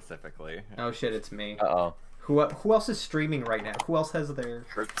somebody specifically. Oh shit, it's me. Uh-oh. Who else is streaming right now? Who else has their...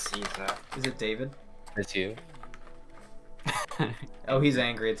 Kurt sees that. Is it David? It's you. Oh, he's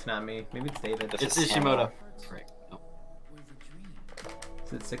angry. It's not me. Maybe it's David. It's Ishimoto. Right. No.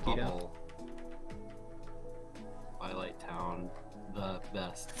 Is it Sakito? Bubble. Twilight Town. The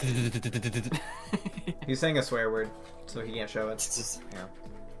best. He's saying a swear word, so he can't show it. It's just, Yeah.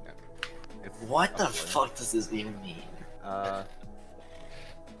 It's what the up there. fuck does this even mean?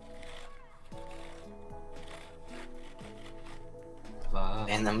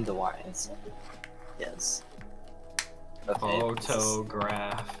 Venom the Wise. Yes. Okay.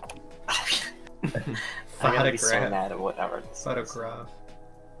 Photograph. I'm gonna be so Photograph. mad at whatever. This is. Photograph.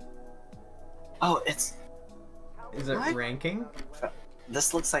 Oh, it's. Is it What? ranking?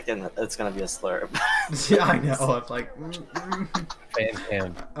 This looks like it's gonna be a slur. Yeah, I know. I'm like, Fan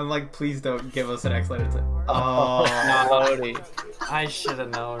cam. I'm like, please don't give us an explanation. Oh, Oh, Lordy. I should have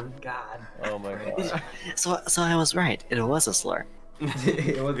known. God. Oh my god. so I was right. It was a slur.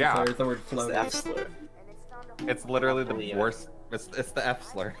 it was Yeah. the word It's the floating. F slur. It's literally the Yeah. worst. It's the F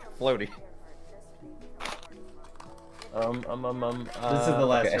slur. Floaty. This is the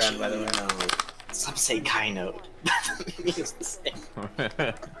last okay. round, by the way. Some say Kai note. It's the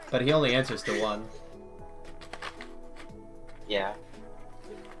same. But he only answers to one. Yeah.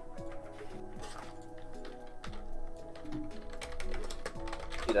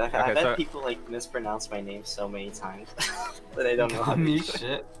 Dude, I Okay, bet so- people like mispronounce my name so many times that I don't know how to Me do it.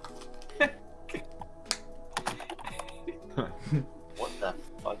 shit. What the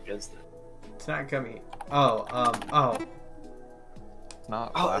fuck is this? It's not gummy. Oh, oh. It's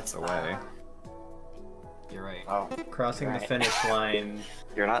not Oh, left it's away. You're right. Oh, Crossing the Right. finish line.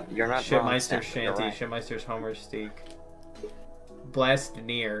 you're not wrong, Shitmeister Sam, you're Shanty, right. Shitmeister's Homer Steak. Blast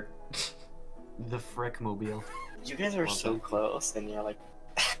near. The Frick Mobile. You guys are so close, and you're like.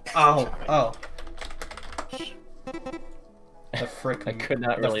 Oh. The frick. I could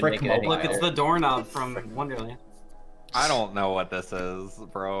not the really frick make it any mobile. Look, it's the doorknob from Wonderland. I don't know what this is,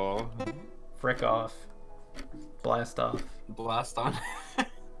 bro. Frick off. Blast off. Blast on.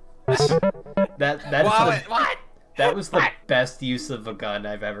 That was the best use of a gun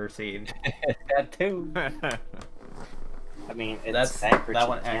I've ever seen. That too. I mean, it's that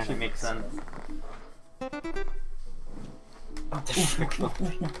one actually makes sense.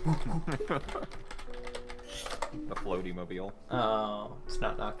 The floaty mobile. Oh, it's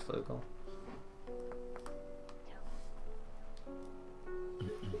not Noctflugel.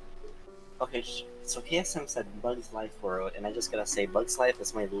 Okay, so KSM said Bug's Life World, and I just gotta say, Bug's Life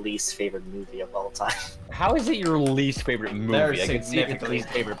is my least favorite movie of all time. How is it your least favorite movie? They're I can see if it's significantly- least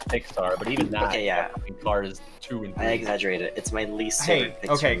favorite Pixar, but even that. Okay, yeah. Cars 2 and 3. I exaggerated. It's my least Hey, favorite Pixar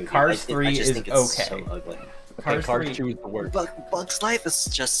okay, movie. Cars I 3 just is think it's okay. so ugly. Cars 3 2 is the worst. Bug's Life is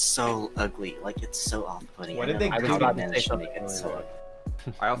just so ugly. Like, it's so off-putting. What I did don't they know do how to they make managed to something make it really so bad?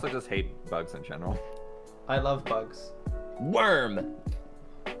 ugly. I also just hate bugs in general. I love bugs. Worm!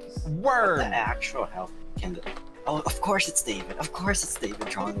 What the actual hell can the... Oh, of course it's David. Of course it's David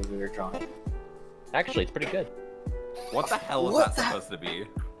drawing what we were drawing. Actually, it's pretty good. What the hell is What that the- supposed to be?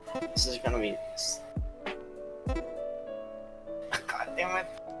 This is gonna be... God damn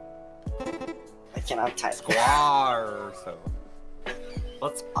it. I cannot type. Squar. So.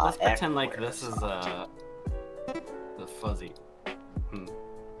 Let's pretend like this is the fuzzy.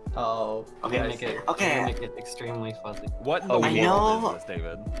 Oh. I'm gonna I make see. it. Okay. I'm gonna make it extremely fuzzy. What in the Oh, world I know. is this,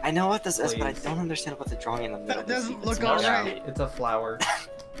 David? I know what this is, but I Please. don't understand what the drawing in the middle That is. doesn't It's look not alright. straight. It's a flower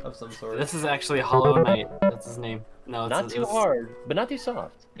of some sort. This is actually Hollow Knight. That's his name. No, Not it too was, hard, but not too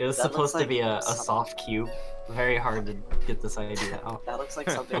soft. It was That looks supposed to like be a some- soft cube. Very hard to get this idea out. That looks like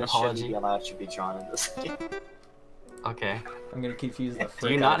something that Apology. shouldn't be allowed to be drawn in this game. Okay. I'm gonna confuse the Do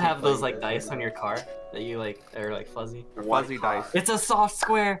frick you out not of have people those like that- dice on your car that you like are like fuzzy? Fuzzy dice. It's a soft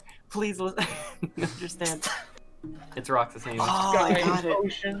square. Please listen. Understand. It's Roxas anyway. Oh, I got it.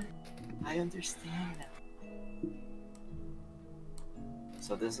 Ocean. I understand now.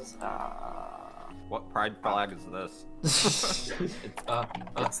 So this is What pride flag is this? It's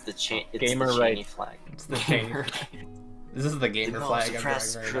it's the chain. It's Gamer the right. chainy flag. It's the gamer. This is the The gamer most flag I'm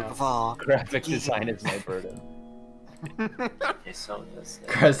oppressed drawing group right of now. all. Graphic design is my burden. Okay, so this.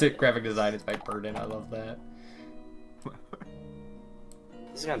 Graphic design is my burden. I love that.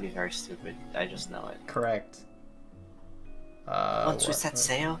 This is gonna be very stupid. I just know it. Correct. Once we what- set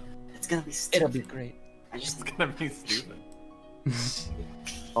sail, it's gonna be stupid. It'll be great. I just. It's gonna be stupid.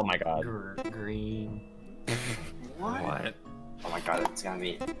 Oh my god. Green. What? What? Oh my god, it's gonna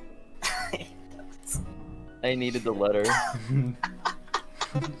be. I needed the letter.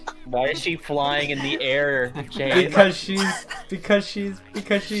 Why is she flying in the air, Jane? because she's.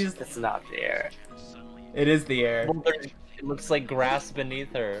 It's not there. It is the air. Well, it looks like grass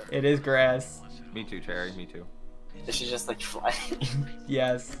beneath her. It is grass. Me too, Cherry. Me too. Is she just like flying?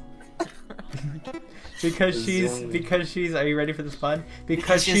 Yes. because she's. Are you ready for this pun?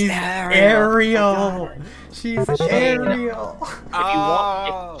 Because she's she's Ariel. Ariel. She's Ariel. If you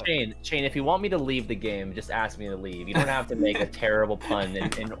want, Shane, if you want me to leave the game, just ask me to leave. You don't have to make a terrible pun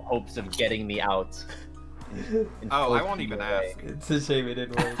in hopes of getting me out. and Oh, I forcing won't me even away. ask. It's a shame it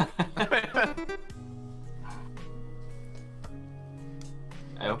didn't work.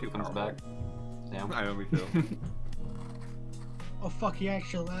 I hope he comes back. Sam. I know we feel. Oh fuck, he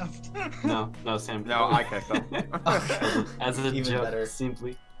actually left. No, Sam. No, I kicked him. As a Even joke, better.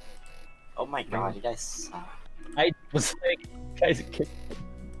 simply. Oh my god, you guys suck. I was like, guys,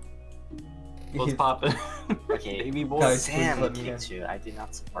 What's poppin'? Okay, Baby boy. Guys, Sam please let me kicked you. I do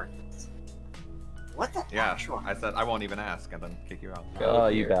not support this. What the Yeah, actual? I said I won't even ask and then kick you out. oh,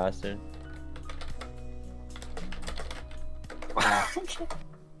 you here. bastard.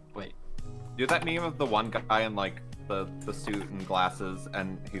 Wait. Do that meme of the one guy in like the suit and glasses,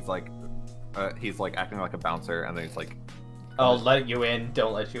 and he's like acting like a bouncer, and then he's like, I'll let you in.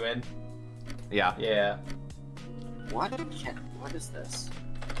 Don't let you in. yeah. Yeah. What? What is this?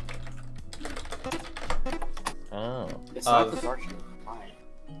 Oh. It's not the dark. Why?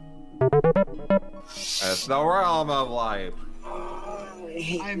 It's the realm of life. Oh, I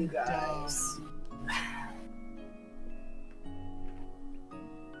hate I'm you guys.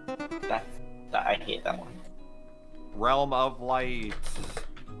 That I hate that one. Realm of light.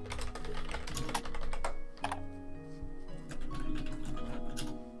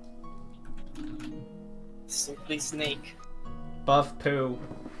 Simply Snake. Buff poo.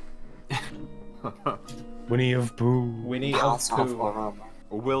 Winnie of Pooh. Winnie of House of poo. Aroma.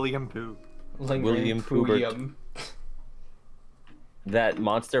 William Poop. Lingering William Poobert. Pooium. That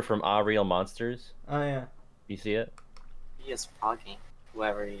monster from Ah Real Monsters. Oh yeah. You see it? He is pogging,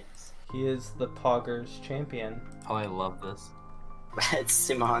 whoever he is. He is the Poggers champion. Oh, I love this. It's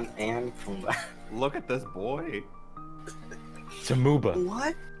Simon and Pumbaa. Look at this boy. It's a Mooba.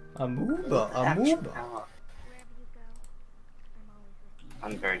 What? Amoeba. Actual Amoeba. power.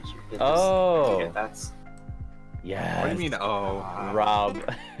 I'm very cute. Oh. Yeah, that's. Yeah. What do you mean? Oh, Rob.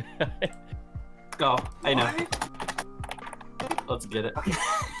 Go. I know. Let's get it. Okay.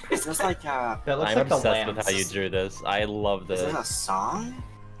 Is this like That looks I'm like the obsessed lamp. with how you drew this. I love Is this. it a song?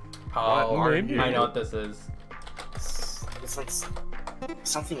 Oh, What are I you? know what this is. It's like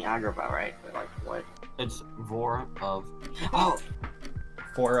something Agrabah, right? But like what? It's Vor of. Oh,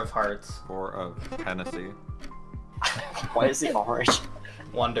 4 of hearts. 4 of Tennessee. why is he orange?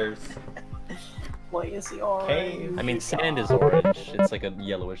 Wonders. Why is he orange? Hey. I mean, sand is orange. It's like a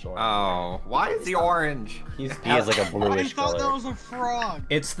yellowish orange. Oh, why is he orange? He is like a I bluish thought that color. was a frog.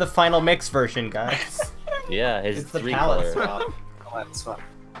 It's the final mix version, guys. Yeah, his It's the 3 palette color. swap. Oh, that's what.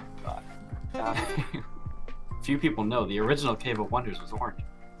 Few people know the original Cave of Wonders was orange.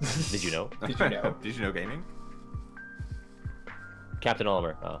 Did you know? Did you know? Did you know gaming? Captain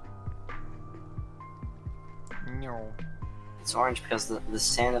Ulmer. Oh. No. It's orange because the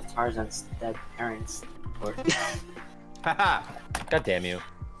sand of Tarzan's dead parents. Or Haha. God damn you.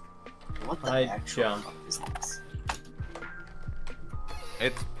 what the I actual jump. fuck is this?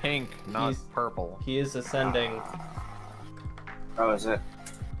 It's pink, not He's- purple. He is ascending. Oh, is it?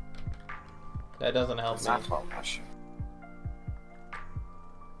 That doesn't help It's me. not 12 much.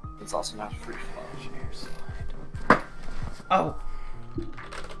 It's also not free flow. Oh!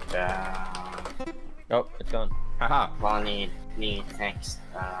 Oh, it's gone. Haha. Well, need, thanks.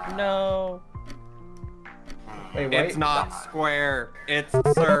 No. Wait, wait. It's not square. It's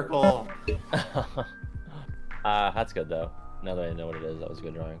circle. That's good though. Now that I know what it is, that was a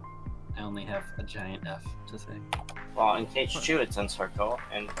good drawing. I only have a giant F to say. Well, in KH2 it's in circle,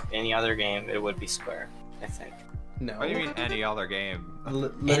 and any other game it would be square, I think. No. What do you mean any other game?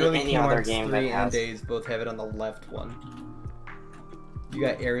 Literally, any Kingdom other Hearts game 3 that and has- Days both have it on the left one. You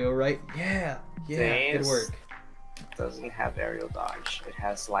got aerial right? Yeah! Yeah, good Days work. doesn't have aerial dodge. It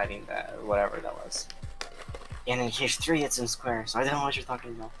has sliding that, whatever that was. And in KH3 it's in square, so I don't know what you're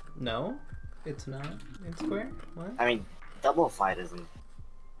talking about. No? It's not in square? What? I mean, double fight isn't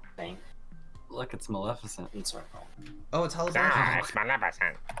thing Look, it's Maleficent. in circle. Oh, it's Hollow it's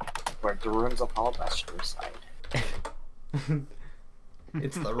Maleficent. Where the rooms of Holobash reside.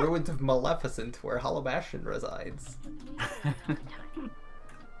 It's the ruins of Maleficent where Hollow Bastion resides.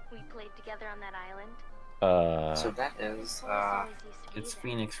 We played together on that island. So that is, It's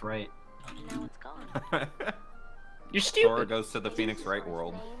Phoenix Wright. Now it's gone. You're Sora stupid. goes to the Phoenix Wright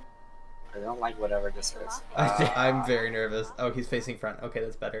world. I don't like whatever this is. I'm very nervous. Oh, he's facing front. Okay,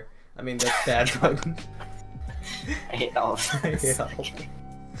 that's better. I mean, that's bad, but... I hate all of this. Yeah.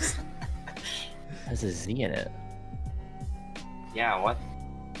 Has a Z in it. Yeah, what?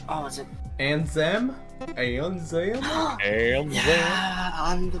 Oh, is it? Anzem? Anzem? Yeah,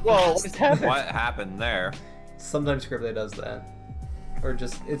 I'm the Whoa, best. what's happening? What happened there? Sometimes Skribblio does that. Or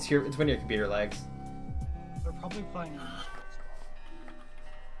just, it's when your computer lags. They're probably playing.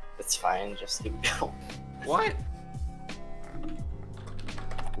 It's fine, just keep going. What?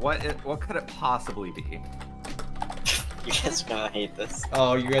 What could it possibly be? You guys are gonna hate this.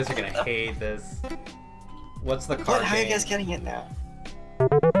 Oh, you guys are gonna hate this. What's the card What? How are you game? guys getting it now?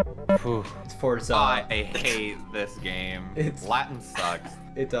 It's Forza. I hate this game. It's- Latin sucks.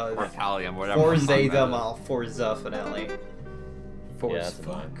 It does. Or Italian, whatever. Forza the fuck that is. Mal Forza finale. Forza that's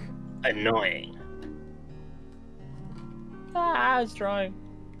fuck. Annoying. It's drawing.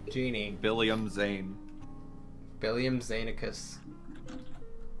 Genie. Billiam Zane. Billiam Zanicus.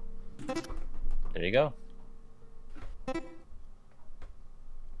 There you go.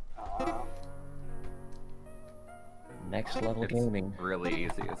 Next level It's gaming. really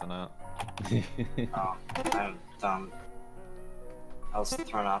easy, isn't it? Oh, I'm dumb. I was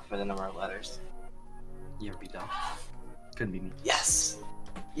thrown off by the number of letters. You ever be dumb? Couldn't be me. Yes!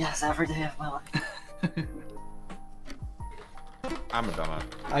 Yes, every day of my life. I'm a dumbass.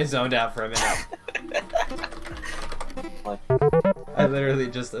 I zoned out for a minute. Like, I literally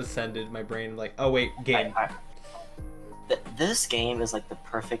just ascended my brain like, oh wait, game. this game is like the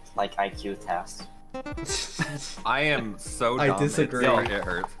perfect like IQ test. I am so I dumb. disagree. It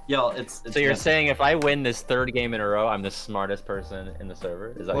hurts. Yo, it's So you're just- saying if I win this third game in a row, I'm the smartest person in the server?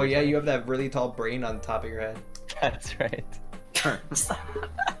 Is that Well, what yeah, you're you have that really tall brain on top of your head. saying? That's right.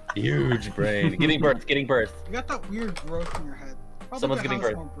 Huge brain. Giving birth. Getting birth. You got that weird growth in your head. Probably Someone's the giving house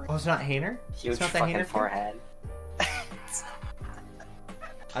birth. won't break. Oh, it's not Hainer? Huge It's not that fucking Hainer? forehead.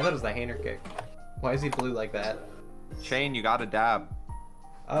 I thought it was the Hainer kick. Why is he blue like that? Shane, you got a dab.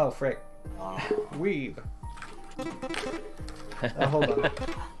 Oh, frick. Weave. Oh, hold on.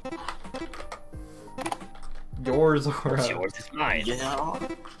 Yours, Aura. What's yours is mine. You know?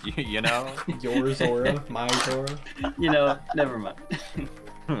 You know? Yours, Aura. My Aura. You know, never mind.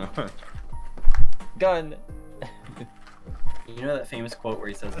 Gun. You know that famous quote where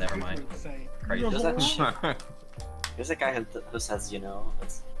he says, "Never mind." Say, Crazy. There's that There's a guy who says, you know.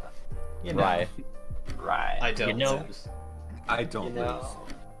 It's, You know. Right. right. I don't You know. lose. I don't You know.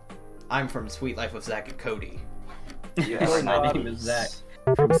 I'm from Sweet Life of Zack and Cody. Yes. My name is Zach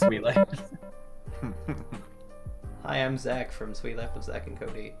from Sweet Life. Hi, I'm Zach from Sweet Life of Zack and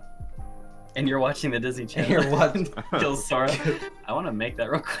Cody. And you're watching the Disney Channel. You're what? Kill Sora. I want to make that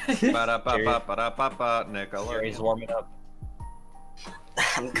real quick. Jerry's warming up.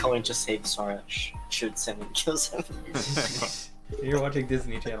 I'm going to save Sora. Shoots him and kills him. You're watching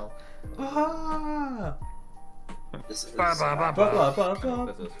Disney Channel. Ah! This is, Ba, ba,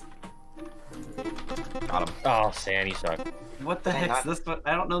 ba. Got him. Oh, Sam, you suck. What the Hang heck's on. this?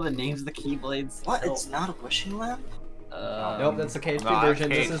 I don't know the names of the Keyblades. What? It's not a wishing lamp? Nope, that's the KHP Nah,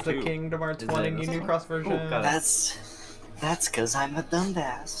 version. it's This is the KH2. Kingdom Hearts Is 1 it and this Union one? Cross version. Oh, God. That's cause I'm a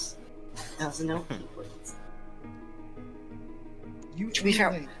dumbass. Doesn't know keywords. You To be fair-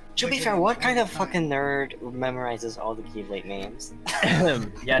 relate. To be fair, what kind of fucking nerd memorizes all the Keyblade names?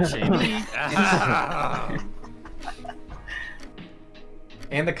 Yeah, Shane.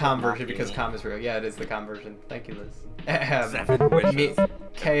 And the com version because com is real. Yeah, it is the com version. Thank you, Liz. Seven wishes.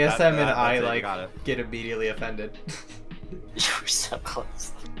 KSM and I that's it, you like got it. get immediately offended. You were so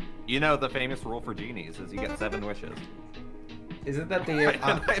close. You know the famous rule for genies is you get 7 wishes. Isn't that the?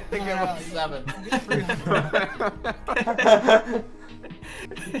 I think it was 7.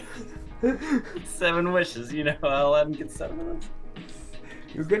 7 wishes. You know, I'll let him get 7 of them.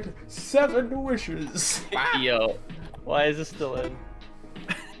 You get 7 wishes. Yo, why is this still in?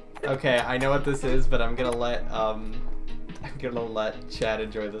 Okay, I know what this is, but I'm gonna let Chad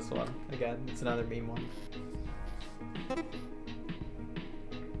enjoy this one. Again, it's another meme one.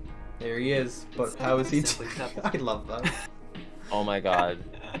 There he is, but how is he? I love that. Oh my god.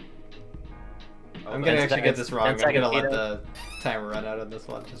 I'm gonna actually get this wrong. I'm 10 gonna seconds, let the timer run out on this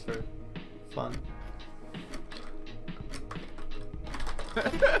one just for fun.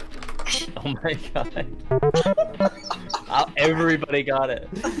 Oh my god. Everybody got it.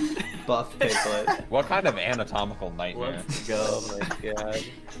 Buff Piglet. What kind of anatomical nightmare? Let's go. Oh my god.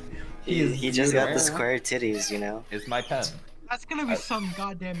 He just got the beautiful. square titties, you know? Is my pen. That's gonna be some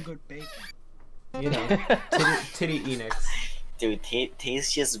goddamn good bacon. You know, titty Enix. Dude,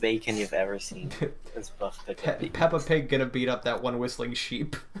 tastiest bacon you've ever seen. It's buff pickup. Peppa Pig gonna beat up that one whistling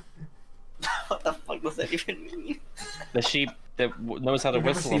sheep. What the fuck does that even mean? The sheep that knows how to You've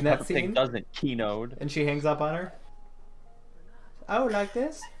never whistle seen and that Peppa Pig scene? doesn't. Keynote. And she hangs up on her. Oh, like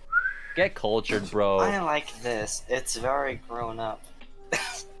this? Get cultured, bro. I like this. It's very grown up.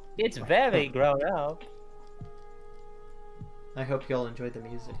 It's very grown up. I hope y'all enjoyed the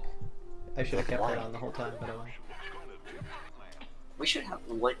music. I should have kept that on the whole time, but I won't. We should have,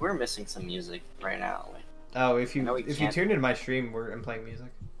 like, we're missing some music right now. Like, Oh, if No, we you can't. tune into my stream, I'm playing music.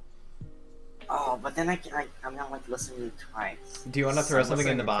 oh, but then I'm not like listening twice. Do you want to throw something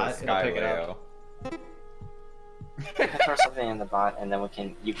in the bot? Says It'll pick it up. Skyleo. I can throw something in the bot, and then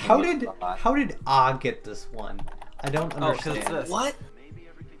you can. How use did the bot. Ah get this one? I don't Oh, 'cause understand. it's this. What?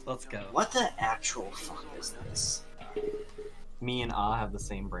 Let's go. What the actual fuck is this? Me and Ah have the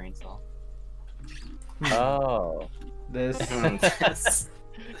same brain cell. Oh. This. This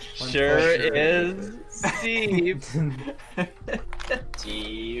Sure is deep.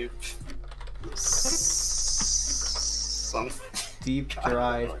 deep. Some Deep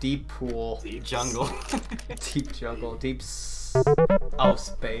drive, deep pool, deep Jungle. deep jungle, oh,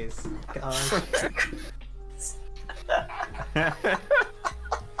 space. God.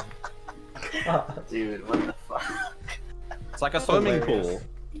 God. Dude, what the fuck? It's like a swimming Hilarious. pool.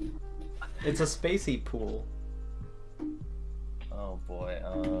 It's a spacey pool. Oh boy.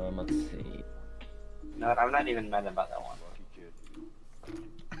 Let's see. No, I'm not even mad about that one.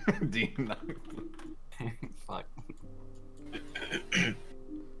 Do you know? Fuck.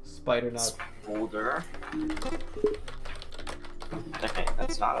 Spider nut. Boulder. Okay,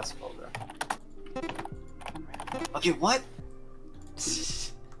 that's not a boulder. Okay, what?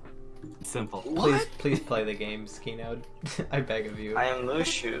 Simple. Please, please play the games, Keynote. I beg of you. I am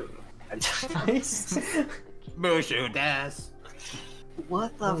Mushu. Nice. Mushu Das.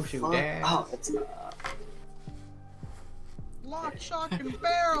 What the Mushu fuck? dance. Oh, it's Lock, shock, and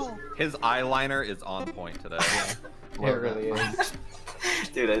barrel. His eyeliner is on point today. It really is.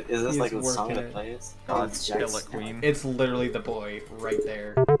 Dude, is this He's like the song working that it. plays? God, it's kill Jack's- it, Queen. It's literally the boy right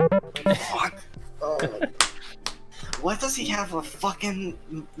there. Fuck. Oh. What does he have a fucking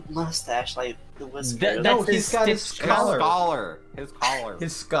mustache like the whisker? No, he's got his His collar. collar. His collar.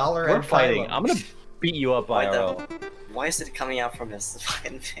 His scholar We're and fighting. phylum. I'm gonna beat you up, Why IRL. Why is it coming out from his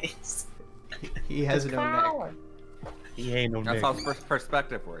fucking face? He has no neck. He ain't no That's how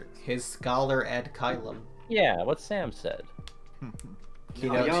perspective works. His scholar ad Kylum. Yeah, what Sam said.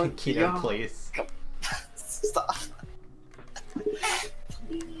 Keynote, yo, keynote, yo. please. Stop.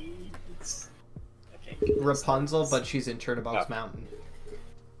 Please. Okay. Rapunzel, but she's in Chernobog's Mountain.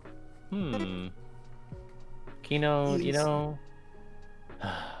 Kino, you know.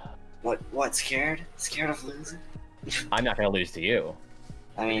 What? Scared? Scared of losing? I'm not gonna lose to you.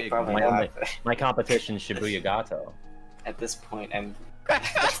 I mean, probably My, not. only, my competition is Shibuya Gato. At this point, I don't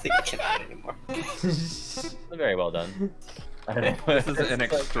think I can win anymore. Very well done. I don't know. This is an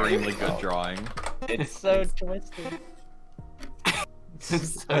extremely good drawing. It's so twisted.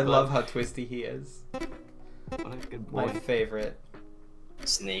 I love how twisty he is. What a good My boy. favorite.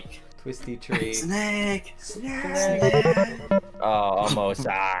 Snake. Twisty tree. Snake. Oh, almost.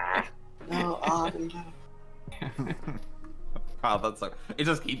 Ah. No, I didn't get it. Wow, that's so. It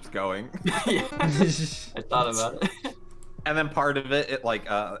just keeps going. Yeah, I thought about it. And then part of it,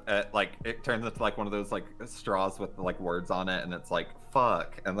 it turns into like one of those like straws with like words on it, and it's like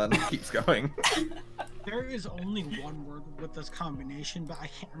fuck, and then it keeps going. There is only one word with this combination, but I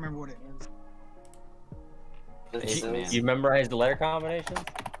can't remember what it is. Man. You memorized the letter combinations?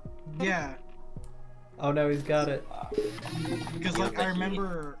 Yeah, Oh no, he's got it. because like I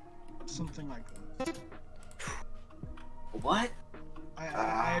remember something like that. What? I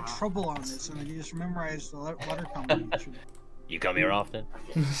had trouble on this, and I just memorized the letter combination. You come here often?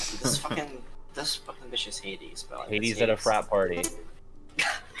 This fucking bitch is Hades, but like, Hades it's at a frat party. I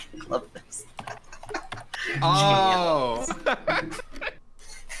love this. Oh.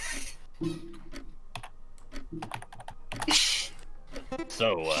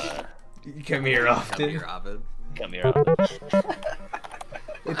 So, You come here Come often. here, Ovid. come here often.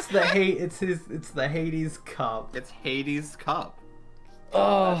 It's the Hades cup. It's Hades' cup.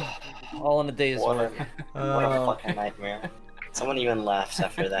 Oh, all in a day's What work. What a fucking nightmare. Someone even laughs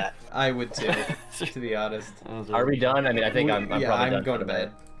after that. I would too, to be honest. Are we done? I mean, I think I'm yeah, probably I'm done going for to the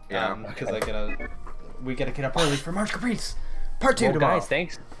bed. Yeah. Because we gotta get up early for March Caprice, part 2 Well, tomorrow. guys,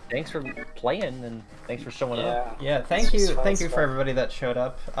 thanks for playing and thanks for showing up. Yeah. Yeah, thank you fun for stuff. everybody that showed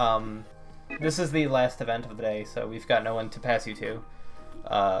up. This is the last event of the day, so we've got no one to pass you to,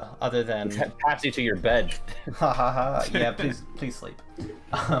 other than Pass you to your bed. ha ha ha. Yeah, please sleep,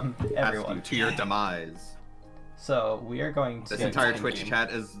 Ask you everyone. to your demise. So we are going to. This entire Twitch chat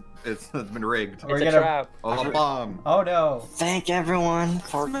has been rigged. We're It's a gonna. trap. Oh, bomb. Oh no! Thank everyone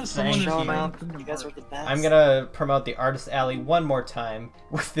for Thank showing you. up. You guys are the best. I'm gonna promote the Artist Alley one more time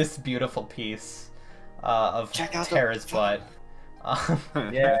with this beautiful piece of Check out the- Tara's butt.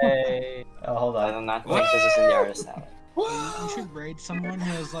 Yay. Oh, hold I on. do not think this is in the artist alley. You should raid someone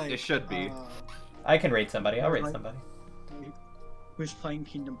who is like. It should be. I can rate somebody. I'll rate somebody. Who's playing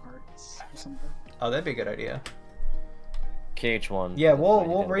Kingdom Hearts or something. Oh, that'd be a good idea. KH1. Yeah,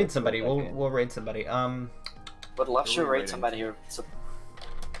 we'll raid somebody. We'll raid somebody. Would love Who to are we rate rating? somebody who.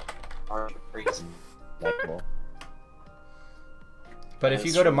 Likable. But if That's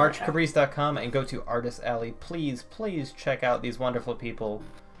you go to true, marchcaprice.com and go to Artist Alley, please check out these wonderful people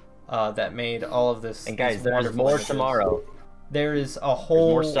that made all of this. And guys, these there's wonderful more images. tomorrow. There is a There's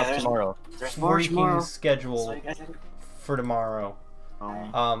whole more stuff there's- tomorrow. There's more freaking tomorrow. schedule So you guys gotta- for tomorrow.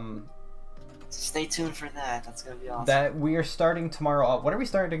 Stay tuned for that. That's gonna be awesome. That we are starting tomorrow off. What are we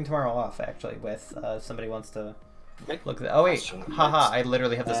starting tomorrow off actually with? Somebody wants to look at that. Oh wait, Question. haha! I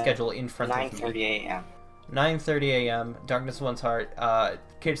literally have the schedule in front of me. 9:30 a.m. 9:30 a.m. Darkness of One's Heart.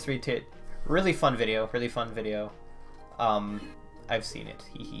 Kids 3 Tit. Really fun video. Really fun video. I've seen it.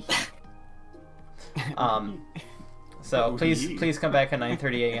 Hee hee hee. So please come back at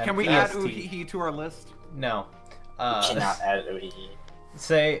 9:30 a.m. Can we EST. add Uhihi to our list? No. Cannot add Uhihi.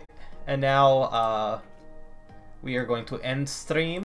 Say, and now we are going to end stream.